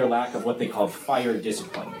frustrated with their lack of what they called fire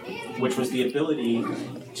discipline, which was the ability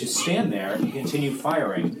to stand there and continue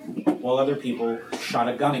firing while other people shot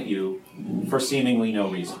a gun at you for seemingly no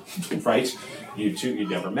reason, right? You'd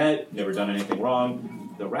never met, never done anything wrong.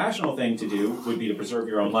 The rational thing to do would be to preserve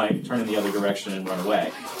your own life, turn in the other direction, and run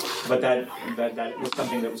away. But that was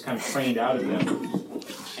something that was kind of trained out of them.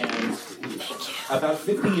 And about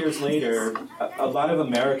 50 years later, a lot of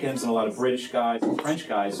Americans and a lot of British guys and French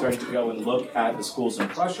guys started to go and look at the schools in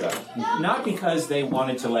Prussia, not because they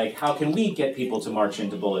wanted to, like, how can we get people to march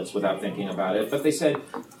into bullets without thinking about it, but they said,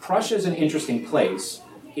 Prussia's an interesting place.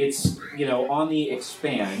 It's, you know, on the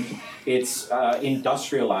expand. It's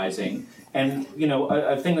industrializing. And,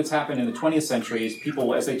 a thing that's happened in the 20th century is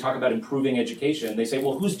people, as they talk about improving education, they say,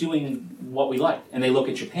 well, who's doing what we like? And they look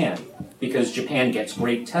at Japan, because Japan gets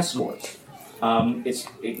great test scores.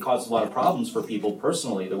 It causes a lot of problems for people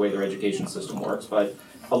personally, the way their education system works, but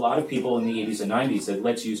a lot of people in the 80s and 90s said,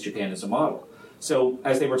 let's use Japan as a model. So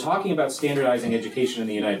as they were talking about standardizing education in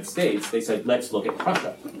the United States, they said, let's look at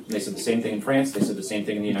Prussia. And they said the same thing in France, they said the same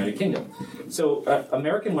thing in the United Kingdom. So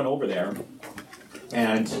American went over there,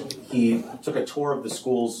 and he took a tour of the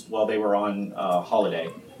schools while they were on holiday,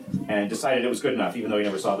 and decided it was good enough, even though he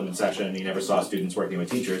never saw them in session, and he never saw students working with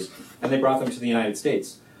teachers, and they brought them to the United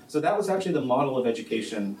States. So that was actually the model of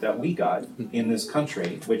education that we got in this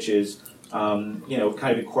country, which is kind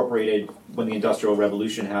of incorporated when the Industrial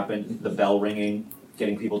Revolution happened, the bell ringing,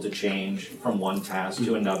 getting people to change from one task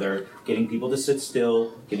to another, getting people to sit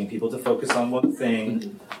still, getting people to focus on one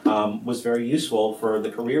thing, was very useful for the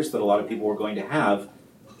careers that a lot of people were going to have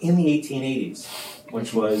in the 1880s,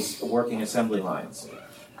 which was working assembly lines.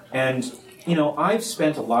 And, I've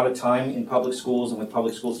spent a lot of time in public schools and with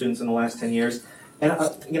public school students in the last 10 years, and,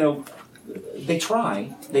 they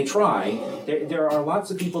try. There are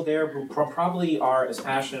lots of people there who probably are as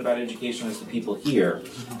passionate about education as the people here,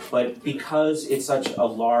 but because it's such a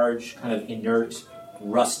large, kind of inert,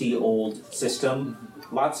 rusty old system,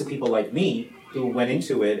 lots of people like me who went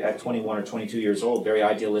into it at 21 or 22 years old, very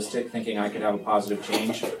idealistic, thinking I could have a positive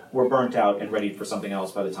change, were burnt out and ready for something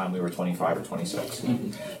else by the time we were 25 or 26.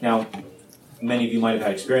 Now, many of you might have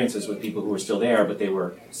had experiences with people who were still there, but they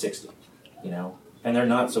were 60, and they're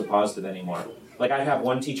not so positive anymore. Like, I have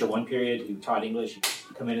one teacher, one period, who taught English. He'd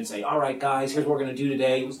come in and say, all right, guys, here's what we're going to do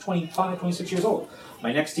today. He was 25, 26 years old.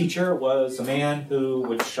 My next teacher was a man who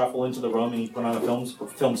would shuffle into the room, and he'd put on a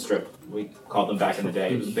film strip. We called them back in the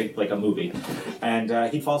day. It was big, like a movie. And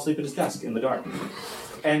he'd fall asleep at his desk in the dark.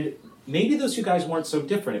 And maybe those two guys weren't so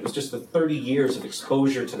different. It was just the 30 years of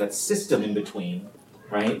exposure to that system in between,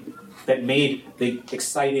 right, that made the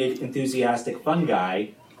excited, enthusiastic, fun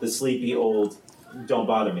guy the sleepy, old, don't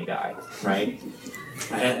bother me guy, right?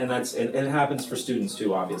 And it happens for students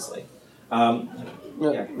too, obviously. Well,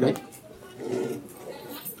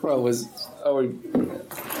 I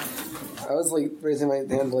was like raising my hand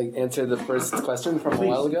to like answer the first question from a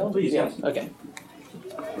while ago. Please, yes. Okay.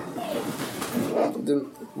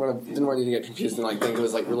 Didn't want you to get confused and like think it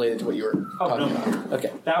was like related to what you were talking about.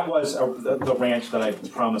 Okay. That was the ranch that I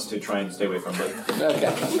promised to try and stay away from. But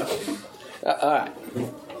okay. All right.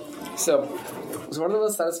 So one of the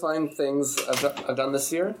most satisfying things I've done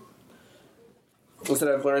this year was that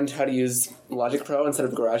I've learned how to use Logic Pro instead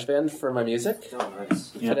of GarageBand for my music. Oh,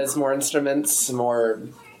 nice. It has more instruments,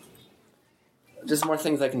 just more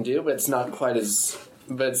things I can do, but it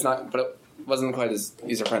wasn't quite as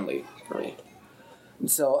user friendly for me. And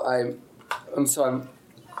so I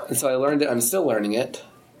learned it. I'm still learning it,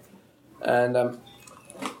 and I'm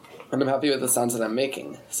happy with the sounds that I'm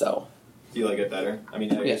making. So. Do you like it better? I mean,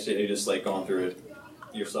 you're just like going through it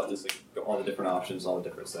yourself, just like all the different options, all the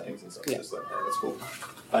different settings and stuff. Yeah. Just like that. That's cool.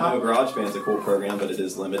 I know GarageBand's a cool program, but it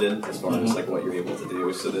is limited as far as like what you're able to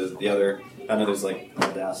do. So I know there's like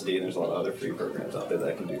Audacity and there's a lot of other free programs out there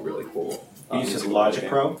that can do really cool. You use Logic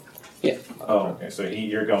Pro? Yeah. Oh, okay. So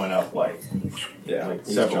you're going up like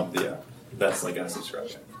several. Yeah. That's like a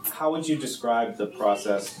subscription. How would you describe the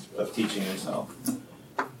process of teaching yourself?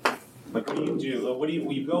 Like, what do you do? Will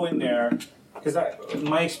you go in there? Because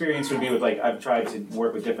my experience would be with I've tried to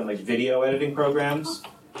work with different video editing programs,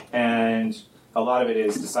 and a lot of it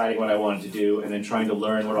is deciding what I wanted to do and then trying to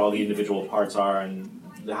learn what all the individual parts are and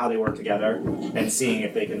how they work together and seeing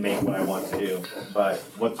if they can make what I want to do. But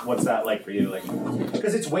what's that like for you?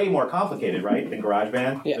 Because it's way more complicated, right, than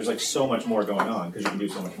GarageBand? Yeah. There's so much more going on because you can do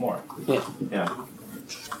so much more. Yeah.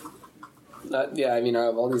 I mean, I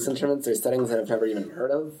have all these instruments. There's settings that I've never even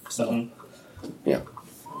heard of. So, yeah.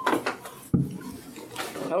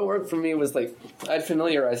 How it worked for me was I'd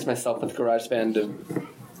familiarized myself with GarageBand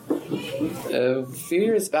a few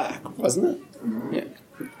years back, wasn't it? Yeah.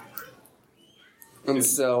 And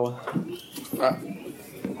so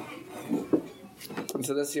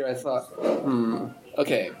this year I thought,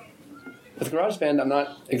 okay, with GarageBand I'm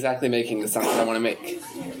not exactly making the sound that I want to make,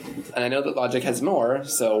 and I know that Logic has more,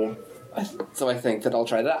 so I think that I'll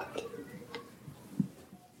try that.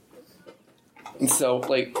 And so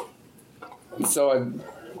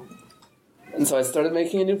I started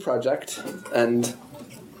making a new project, and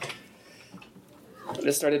I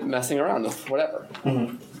just started messing around with whatever.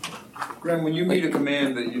 Mm-hmm. Graham, when you meet a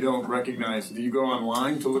command that you don't recognize, do you go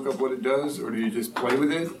online to look up what it does, or do you just play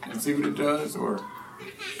with it and see what it does, or?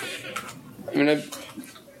 I mean,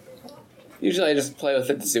 usually I just play with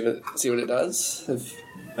it to see what it does.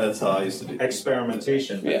 That's how I used to do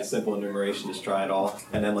experimentation. Yeah, simple enumeration, just try it all.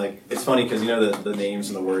 And then, like, it's funny because you know the names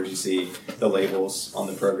and the words you see, the labels on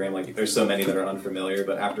the program, like, there's so many that are unfamiliar,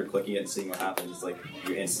 but after clicking it and seeing what happens, it's like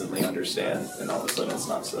you instantly understand, and all of a sudden it's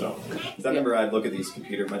not so. Because I remember I'd look at these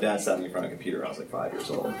computers, my dad sat me in front of a computer when I was like 5 years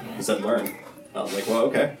old. He said, learn. I was like, well,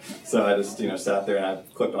 okay. So I just, sat there and I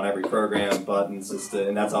clicked on every program, buttons,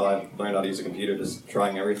 and that's how I learned how to use a computer, just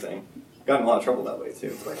trying everything. Got in a lot of trouble that way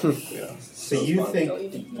too. But, so you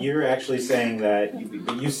think you're actually saying that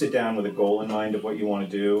you sit down with a goal in mind of what you want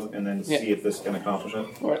to do, and then see if this can accomplish it,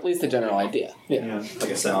 or at least a general idea. Yeah.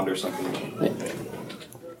 Like a sound or something.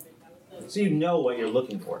 So you know what you're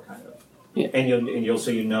looking for, kind of. Yeah. And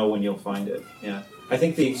you'll know when you'll find it. Yeah. I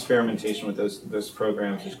think the experimentation with those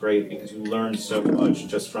programs is great because you learn so much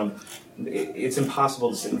just from. It's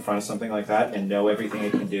impossible to sit in front of something like that and know everything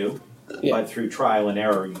it can do. Yeah. But through trial and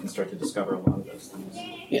error, you can start to discover a lot of those things.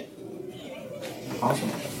 Yeah.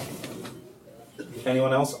 Awesome.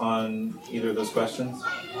 Anyone else on either of those questions?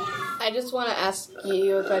 I just want to ask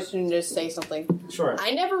you a question and just say something. Sure.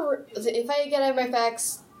 If I get any of my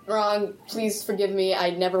facts wrong, please forgive me. I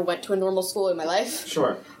never went to a normal school in my life.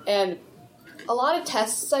 Sure. And a lot of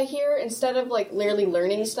tests I hear, instead of like literally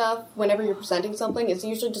learning stuff, whenever you're presenting something, it's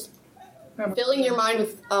usually just filling your mind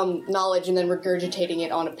with knowledge and then regurgitating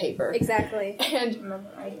it on a paper. Exactly.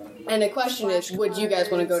 And the question is, would you guys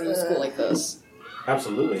want to go to a school like this?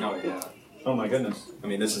 Absolutely. Oh, yeah. Oh, my goodness. I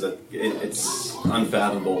mean, this is it's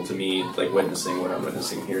unfathomable to me, like, witnessing what I'm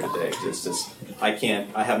witnessing here today. It's just, I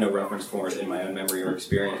have no reference for it in my own memory or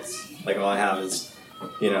experience. Like, all I have is,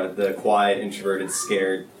 the quiet, introverted,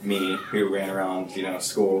 scared me who ran around,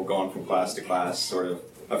 school, going from class to class, sort of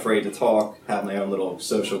afraid to talk, have my own little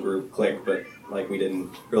social group clique, but like we didn't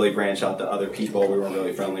really branch out to other people. We weren't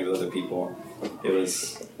really friendly with other people. It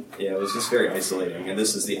was just very isolating. And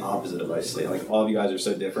this is the opposite of isolating. Like, all of you guys are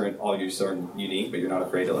so different, all of you are so unique, but you're not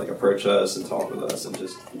afraid to like approach us and talk with us and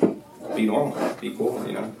just be normal, be cool,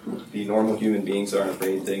 be normal human beings that aren't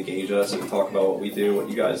afraid to engage us and talk about what we do, what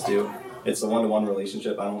you guys do. It's a one-to-one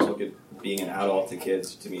relationship. I don't look at being an adult to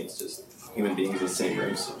kids. To me, it's just human beings in the same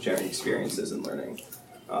rooms, sharing experiences and learning.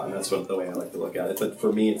 And that's the way I like to look at it. But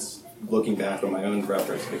for me, it's looking back on my own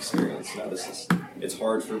reference and experience. It's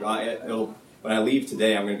hard for when I leave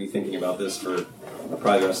today, I'm going to be thinking about this for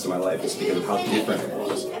probably the rest of my life, just because of how different it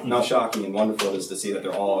was, and how shocking and wonderful it is to see that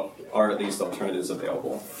there are at least alternatives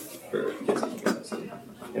available for kids like you guys,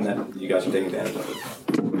 and that you guys are taking advantage of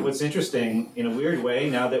it. What's interesting, in a weird way,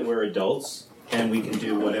 now that we're adults and we can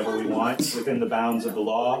do whatever we want within the bounds of the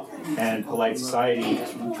law and polite society,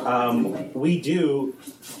 we do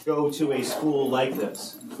go to a school like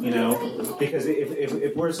this, because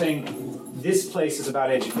if we're saying this place is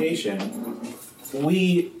about education,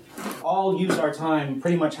 we all use our time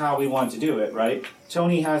pretty much how we want to do it, right?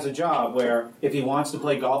 Tony has a job where if he wants to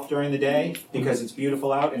play golf during the day because it's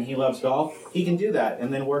beautiful out and he loves golf, he can do that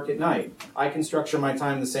and then work at night. I can structure my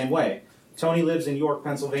time the same way. Tony lives in York,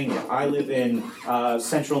 Pennsylvania. I live in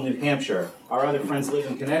central New Hampshire. Our other friends live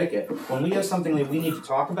in Connecticut. When we have something that we need to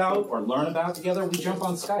talk about or learn about together, we jump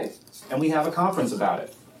on Skype and we have a conference about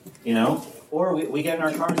it, Or we get in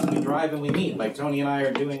our cars and we drive and we meet, like Tony and I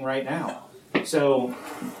are doing right now. So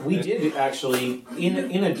we did actually,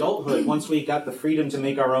 in adulthood, once we got the freedom to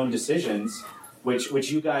make our own decisions,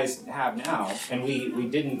 which you guys have now, and we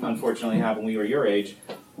didn't unfortunately have when we were your age,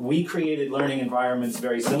 we created learning environments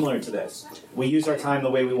very similar to this. We use our time the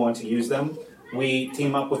way we want to use them. We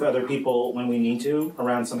team up with other people when we need to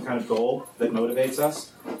around some kind of goal that motivates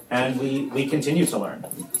us, and we continue to learn.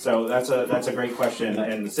 So that's a great question,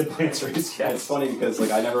 and the simple answer is yes. It's funny because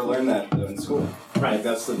I never learned that in school. Right. Like,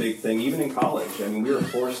 that's the big thing. Even in college, I mean, we were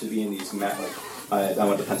forced to be in these I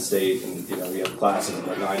went to Penn State, and we have classes of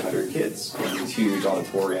 900 kids in these huge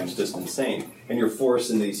auditoriums, just insane. And you're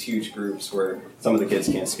forced into these huge groups where some of the kids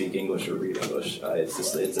can't speak English or read English.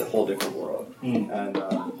 It's a whole different world. And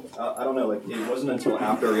I don't know, it wasn't until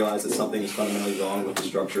after I realized that something was fundamentally wrong with the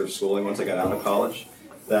structure of schooling once I got out of college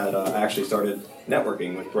that I actually started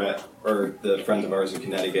networking with Brett, or the friends of ours in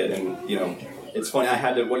Connecticut. And it's funny.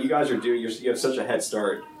 What you guys are doing. You have such a head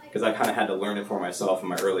start because I kind of had to learn it for myself in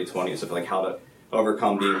my early 20s of how to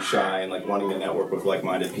overcome being shy and wanting to network with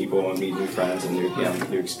like-minded people and meet new friends and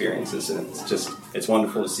new experiences. And it's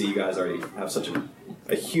wonderful to see you guys already have such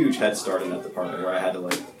a huge head start in that department where I had to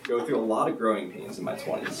go through a lot of growing pains in my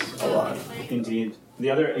 20s. A lot. Indeed.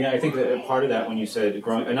 I think that part of that when you said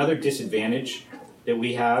growing, another disadvantage that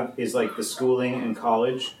we have is the schooling and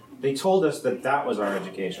college. They told us that was our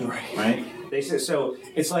education, right? They said, so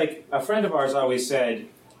it's like a friend of ours always said,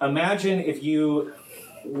 imagine if you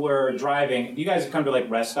were driving, you guys have come to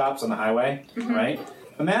rest stops on the highway, right?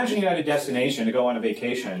 imagine you had a destination to go on a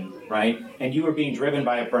vacation, right? And you were being driven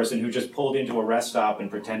by a person who just pulled into a rest stop and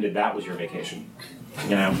pretended that was your vacation.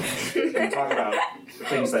 You know, and talk about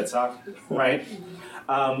things that suck, right?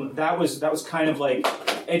 That was kind of like,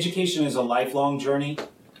 education is a lifelong journey.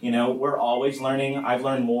 You know, we're always learning. I've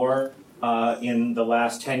learned more in the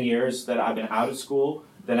last 10 years that I've been out of school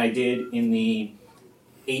than I did in the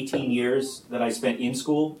 18 years that I spent in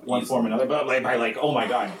school, one form or another. But by like, oh my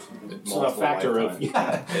God, it's a factor of,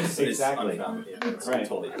 exactly. Right.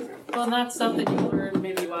 Well, and that stuff that you learned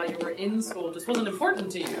maybe while you were in school just wasn't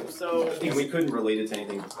important to you. So and we couldn't relate it to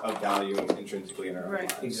anything of value intrinsically in our own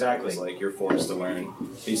lives. Exactly. It's like you're forced to learn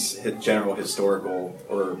these general historical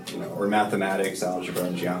or mathematics, algebra,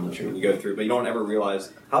 and geometry. You go through, but you don't ever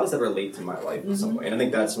realize how does that relate to my life in some way. And I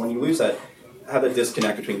think that's when you lose that. Have a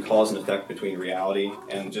disconnect between cause and effect between reality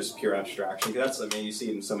and just pure abstraction. That's, I mean, you see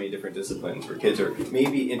it in so many different disciplines where kids are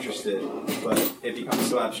maybe interested, but it becomes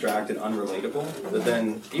so abstract and unrelatable that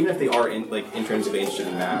then, even if they are intrinsically interested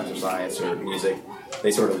in math or science or music,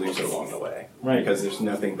 they sort of lose it along the way. Right. Because there's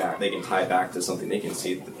nothing back they can tie back to something they can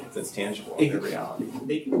see that's tangible in their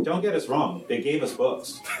reality. Don't get us wrong. They gave us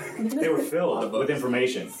books. They were filled with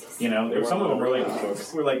information. You know, some of them were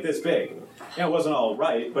like this big. Yeah, it wasn't all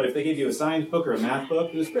right, but if they gave you a science book or a math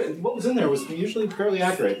book, what was in there was usually fairly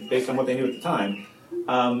accurate based on what they knew at the time.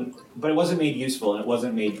 But it wasn't made useful and it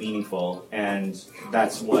wasn't made meaningful, and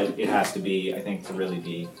that's what it has to be, I think, to really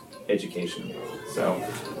be education. So,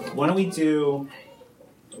 why don't we do?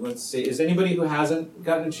 Let's see. Is anybody who hasn't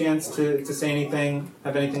gotten a chance to say anything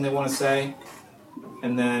have anything they want to say?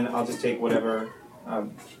 And then I'll just take whatever.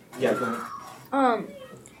 Yeah, go ahead.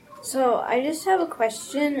 So I just have a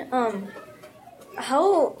question.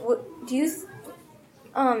 How do you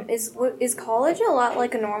is college a lot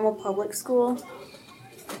like a normal public school?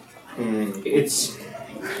 It's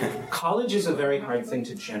college is a very hard thing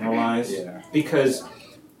to generalize because,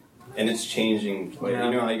 and it's changing. Like,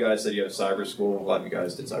 you know how you guys said you have cyber school. A lot of you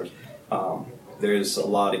guys did cyber. There's a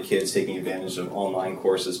lot of kids taking advantage of online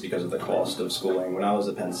courses because of the cost of schooling. When I was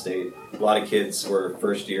at Penn State, a lot of kids were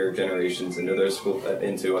first-year generations into their school,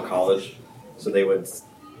 into a college, so they would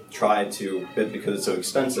try to, but because it's so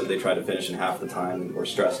expensive, they try to finish in half the time and were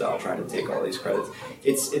stressed out trying to take all these credits.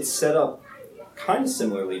 It's set up kind of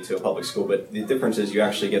similarly to a public school, but the difference is you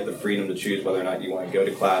actually get the freedom to choose whether or not you want to go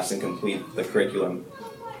to class and complete the curriculum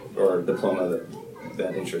or diploma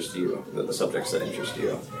that interests you, the subjects that interest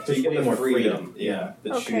you. So you get the more freedom,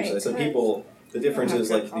 to choose. So people, the difference is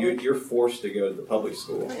like you're forced to go to the public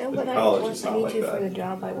school, but college is not like that. For the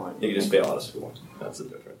job I want. You can just bail out of school. That's the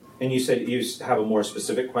difference. And you said you have a more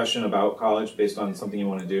specific question about college based on something you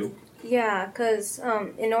want to do? Yeah, because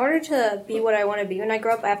in order to be what I want to be when I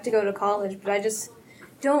grow up, I have to go to college, but I just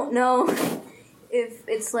don't know if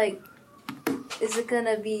it's like, is it going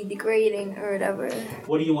to be degrading or whatever.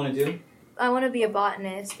 What do you want to do? I want to be a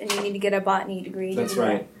botanist, and you need to get a botany degree. That's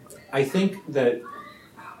right. I think that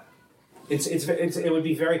it would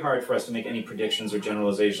be very hard for us to make any predictions or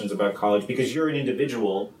generalizations about college because you're an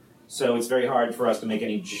individual, so it's very hard for us to make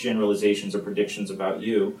any generalizations or predictions about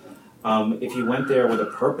you. If you went there with a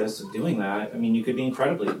purpose of doing that, I mean, you could be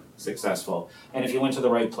incredibly successful. And if you went to the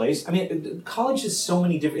right place, I mean, college is so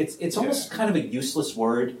many different, it's almost kind of a useless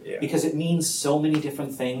word because it means so many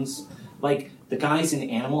different things. Like the guys in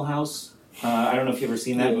Animal House, I don't know if you've ever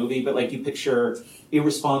seen that movie, but like you picture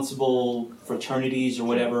irresponsible fraternities or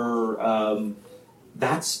whatever,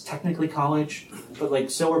 that's technically college. But like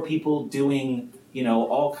so are people doing, you know,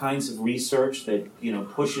 all kinds of research that, you know,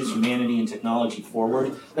 pushes humanity and technology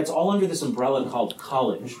forward. That's all under this umbrella called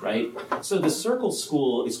college, right? So the Circle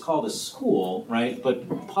School is called a school, right?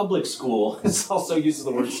 But public school also uses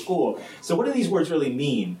the word school. So what do these words really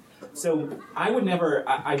mean? So I would never,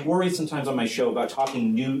 I worry sometimes on my show about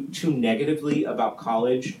talking too negatively about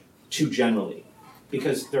college too generally.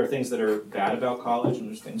 Because there are things that are bad about college and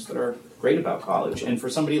there's things that are great about college. And for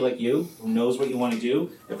somebody like you who knows what you want to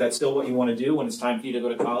do, if that's still what you want to do when it's time for you to go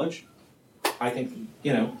to college, I think,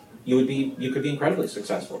 you know, you could be incredibly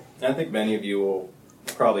successful. And I think many of you will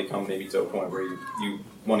probably come maybe to a point where you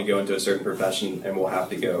want to go into a certain profession and will have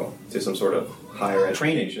to go to some sort of higher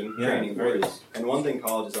education training boards. And one thing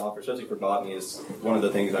colleges offer, especially for botany, is one of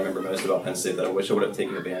the things I remember most about Penn State that I wish I would have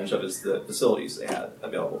taken advantage of is the facilities they had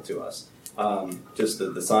available to us. Just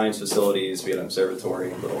the science facilities, we had an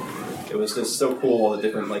observatory, it was just so cool, all the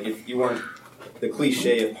different, like if you weren't the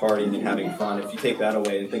cliche of partying and having fun, if you take that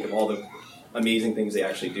away and think of all the amazing things they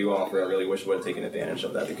actually do offer, I really wish I would have taken advantage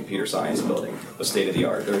of that. The computer science building was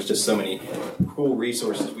state-of-the-art. There was just so many cool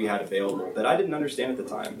resources we had available that I didn't understand at the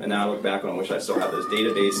time. And now I look back and I wish I still had those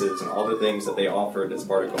databases and all the things that they offered as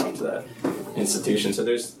part of going to that institution. So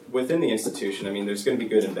there's within the institution, I mean, there's going to be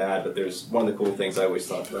good and bad, but there's one of the cool things I always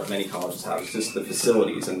thought that many colleges have is just the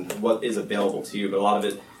facilities and what is available to you. But a lot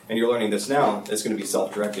of it, and you're learning this now, it's going to be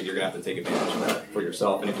self-directed. You're going to have to take advantage of that for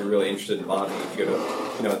yourself. And if you're really interested in botany, if you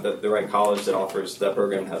go to the right college that offers that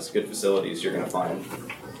program has good facilities, you're going to find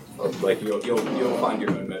you'll find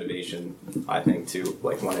your own motivation, I think, to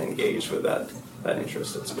like want to engage with that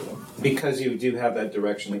interest at school. Because you do have that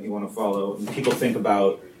direction that you want to follow. And people think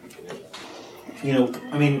about,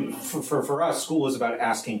 I mean, for us, school is about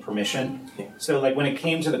asking permission. So like when it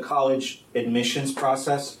came to the college admissions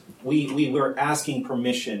process, we were asking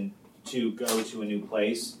permission to go to a new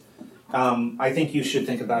place. I think you should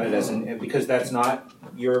think about it because that's not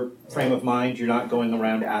your frame of mind. You're not going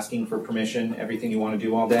around asking for permission, everything you want to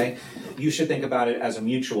do all day. You should think about it as a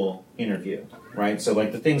mutual interview, right? So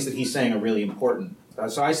like the things that he's saying are really important.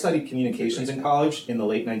 So I studied communications in college in the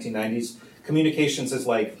late 1990s. Communications is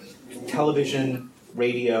like television,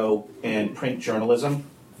 radio, and print journalism.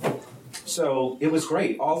 So it was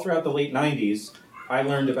great. All throughout the late 90s, I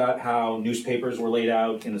learned about how newspapers were laid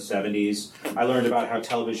out in the 70s. I learned about how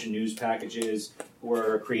television news packages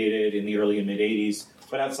were created in the early and mid-80s.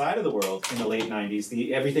 But outside of the world, in the late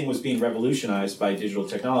 90s, everything was being revolutionized by digital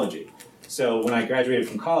technology. So when I graduated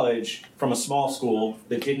from college, from a small school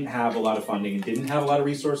that didn't have a lot of funding and didn't have a lot of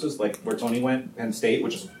resources, like where Tony went, Penn State,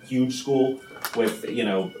 which is a huge school with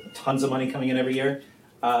tons of money coming in every year,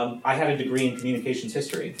 I had a degree in communications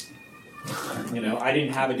history. I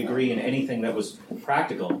didn't have a degree in anything that was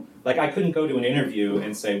practical. Like, I couldn't go to an interview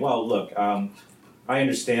and say, well, look, I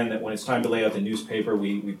understand that when it's time to lay out the newspaper,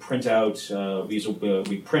 we print out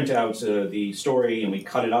the story and we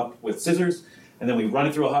cut it up with scissors, and then we run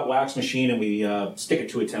it through a hot wax machine and we stick it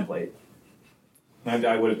to a template. And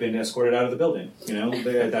I would have been escorted out of the building,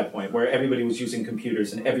 at that point, where everybody was using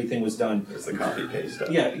computers and everything was done. It's the copy paste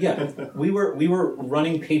stuff. Yeah. We were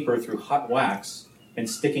running paper through hot wax and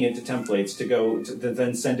sticking it to templates to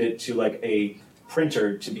then send it to like a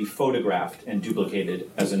printer to be photographed and duplicated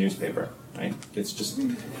as a newspaper. Right? It's just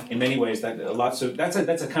in many ways that a lot. So that's a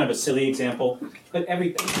kind of a silly example. But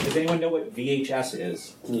everything. Does anyone know what VHS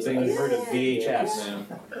is? Has anyone heard of VHS? Yeah.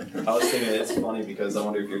 I was thinking it's funny because I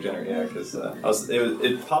wonder if you're because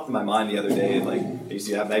it popped in my mind the other day. Like I used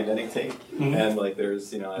to have magnetic tape, and like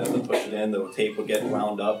there's I had to push it in, the tape would get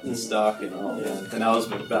wound up and stuck, and all. And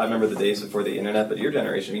I remember the days before the internet. But your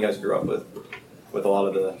generation, you guys grew up with a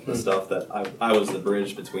lot of the stuff that I was the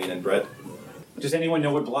bridge between. And Brett. Does anyone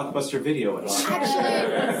know what Blockbuster Video is?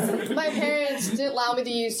 Actually, my parents didn't allow me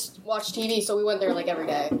to watch TV, so we went there like every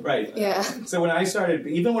day. Right. Yeah. So when I started,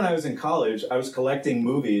 even when I was in college, I was collecting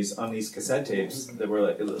movies on these cassette tapes that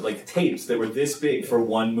were like tapes that were this big for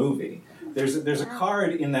one movie. There's a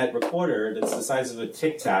card in that recorder that's the size of a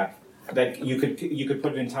Tic Tac that you could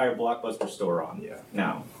put an entire Blockbuster store on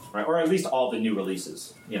now, right? Or at least all the new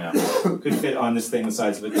releases, could fit on this thing the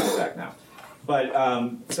size of a Tic Tac now. But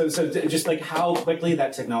so just like how quickly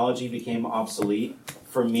that technology became obsolete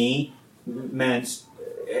for me meant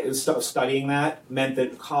studying that meant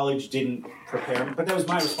that college didn't prepare me. But that was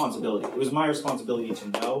my responsibility. It was my responsibility to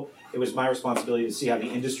know. It was my responsibility to see how the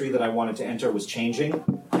industry that I wanted to enter was changing.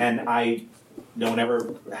 And no one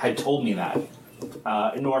ever had told me that.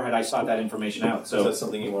 Nor had I sought that information out. So is that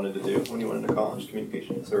something you wanted to do when you went into college,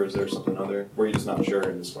 communications, or is there something other? Were you just not sure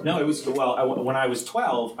in this one? No, it was when I was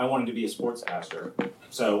 12, I wanted to be a sportscaster.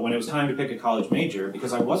 So when it was time to pick a college major,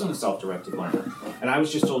 because I wasn't a self-directed learner, and I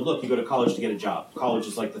was just told, look, you go to college to get a job. College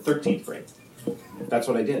is like the 13th grade. That's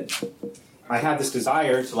what I did. I had this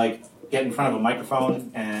desire to like get in front of a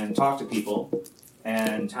microphone and talk to people,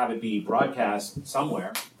 and have it be broadcast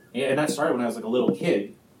somewhere. And that started when I was like a little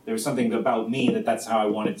kid. There was something about me that's how I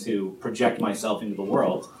wanted to project myself into the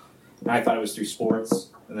world. And I thought it was through sports.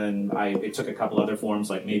 And then it took a couple other forms,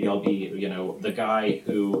 like maybe I'll be, the guy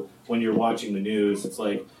who, when you're watching the news, it's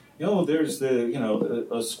like, there's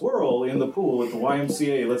a squirrel in the pool at the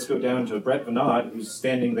YMCA. Let's go down to Brett Venat, who's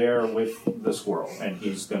standing there with the squirrel. And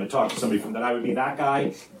he's going to talk to somebody from that. I would be that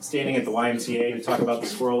guy standing at the YMCA to talk about the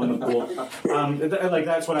squirrel in the pool.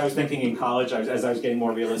 That's what I was thinking in college as I was getting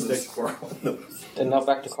more realistic. And now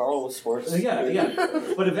back to Carl with sports. Yeah.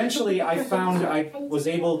 But eventually I found I was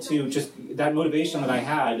able to that motivation that I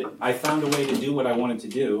had, I found a way to do what I wanted to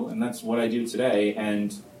do, and that's what I do today.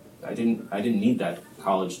 And I didn't need that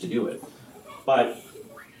college to do it. But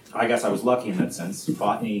I guess I was lucky in that sense.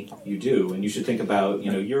 Botany, you do, and you should think about,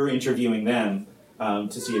 you're interviewing them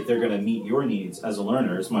to see if they're going to meet your needs as a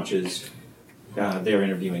learner as much as they're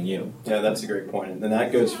interviewing you. Yeah, that's a great point. And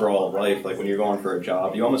that goes for all of life. Like when you're going for a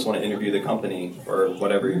job, you almost want to interview the company or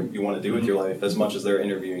whatever you want to do with your life as much as they're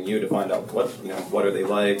interviewing you to find out what are they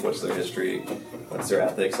like, what's their history, what's their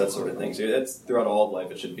ethics, that sort of thing. So it's throughout all of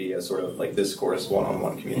life. It should be a sort of like discourse,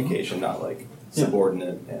 one-on-one communication, not like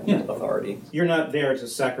subordinate and authority. You're not there to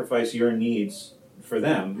sacrifice your needs for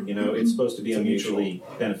them. It's supposed to be a mutually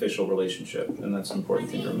beneficial relationship, and that's an important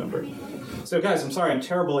thing to remember. So, guys, I'm sorry, I'm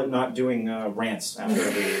terrible at not doing rants after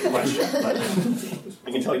every question. But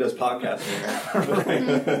you can tell he does podcasting.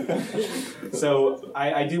 Right. So,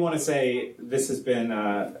 I do want to say this has been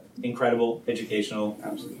incredible, educational.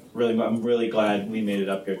 Absolutely. Really, I'm really glad we made it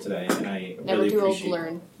up here today, and I Never really too old appreciate. to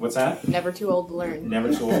learn. What's that? Never too old to learn.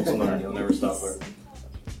 Never too old to learn. You'll never stop learning.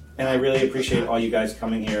 And I really appreciate all you guys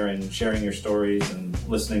coming here and sharing your stories and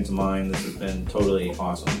listening to mine. This has been totally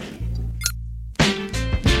awesome.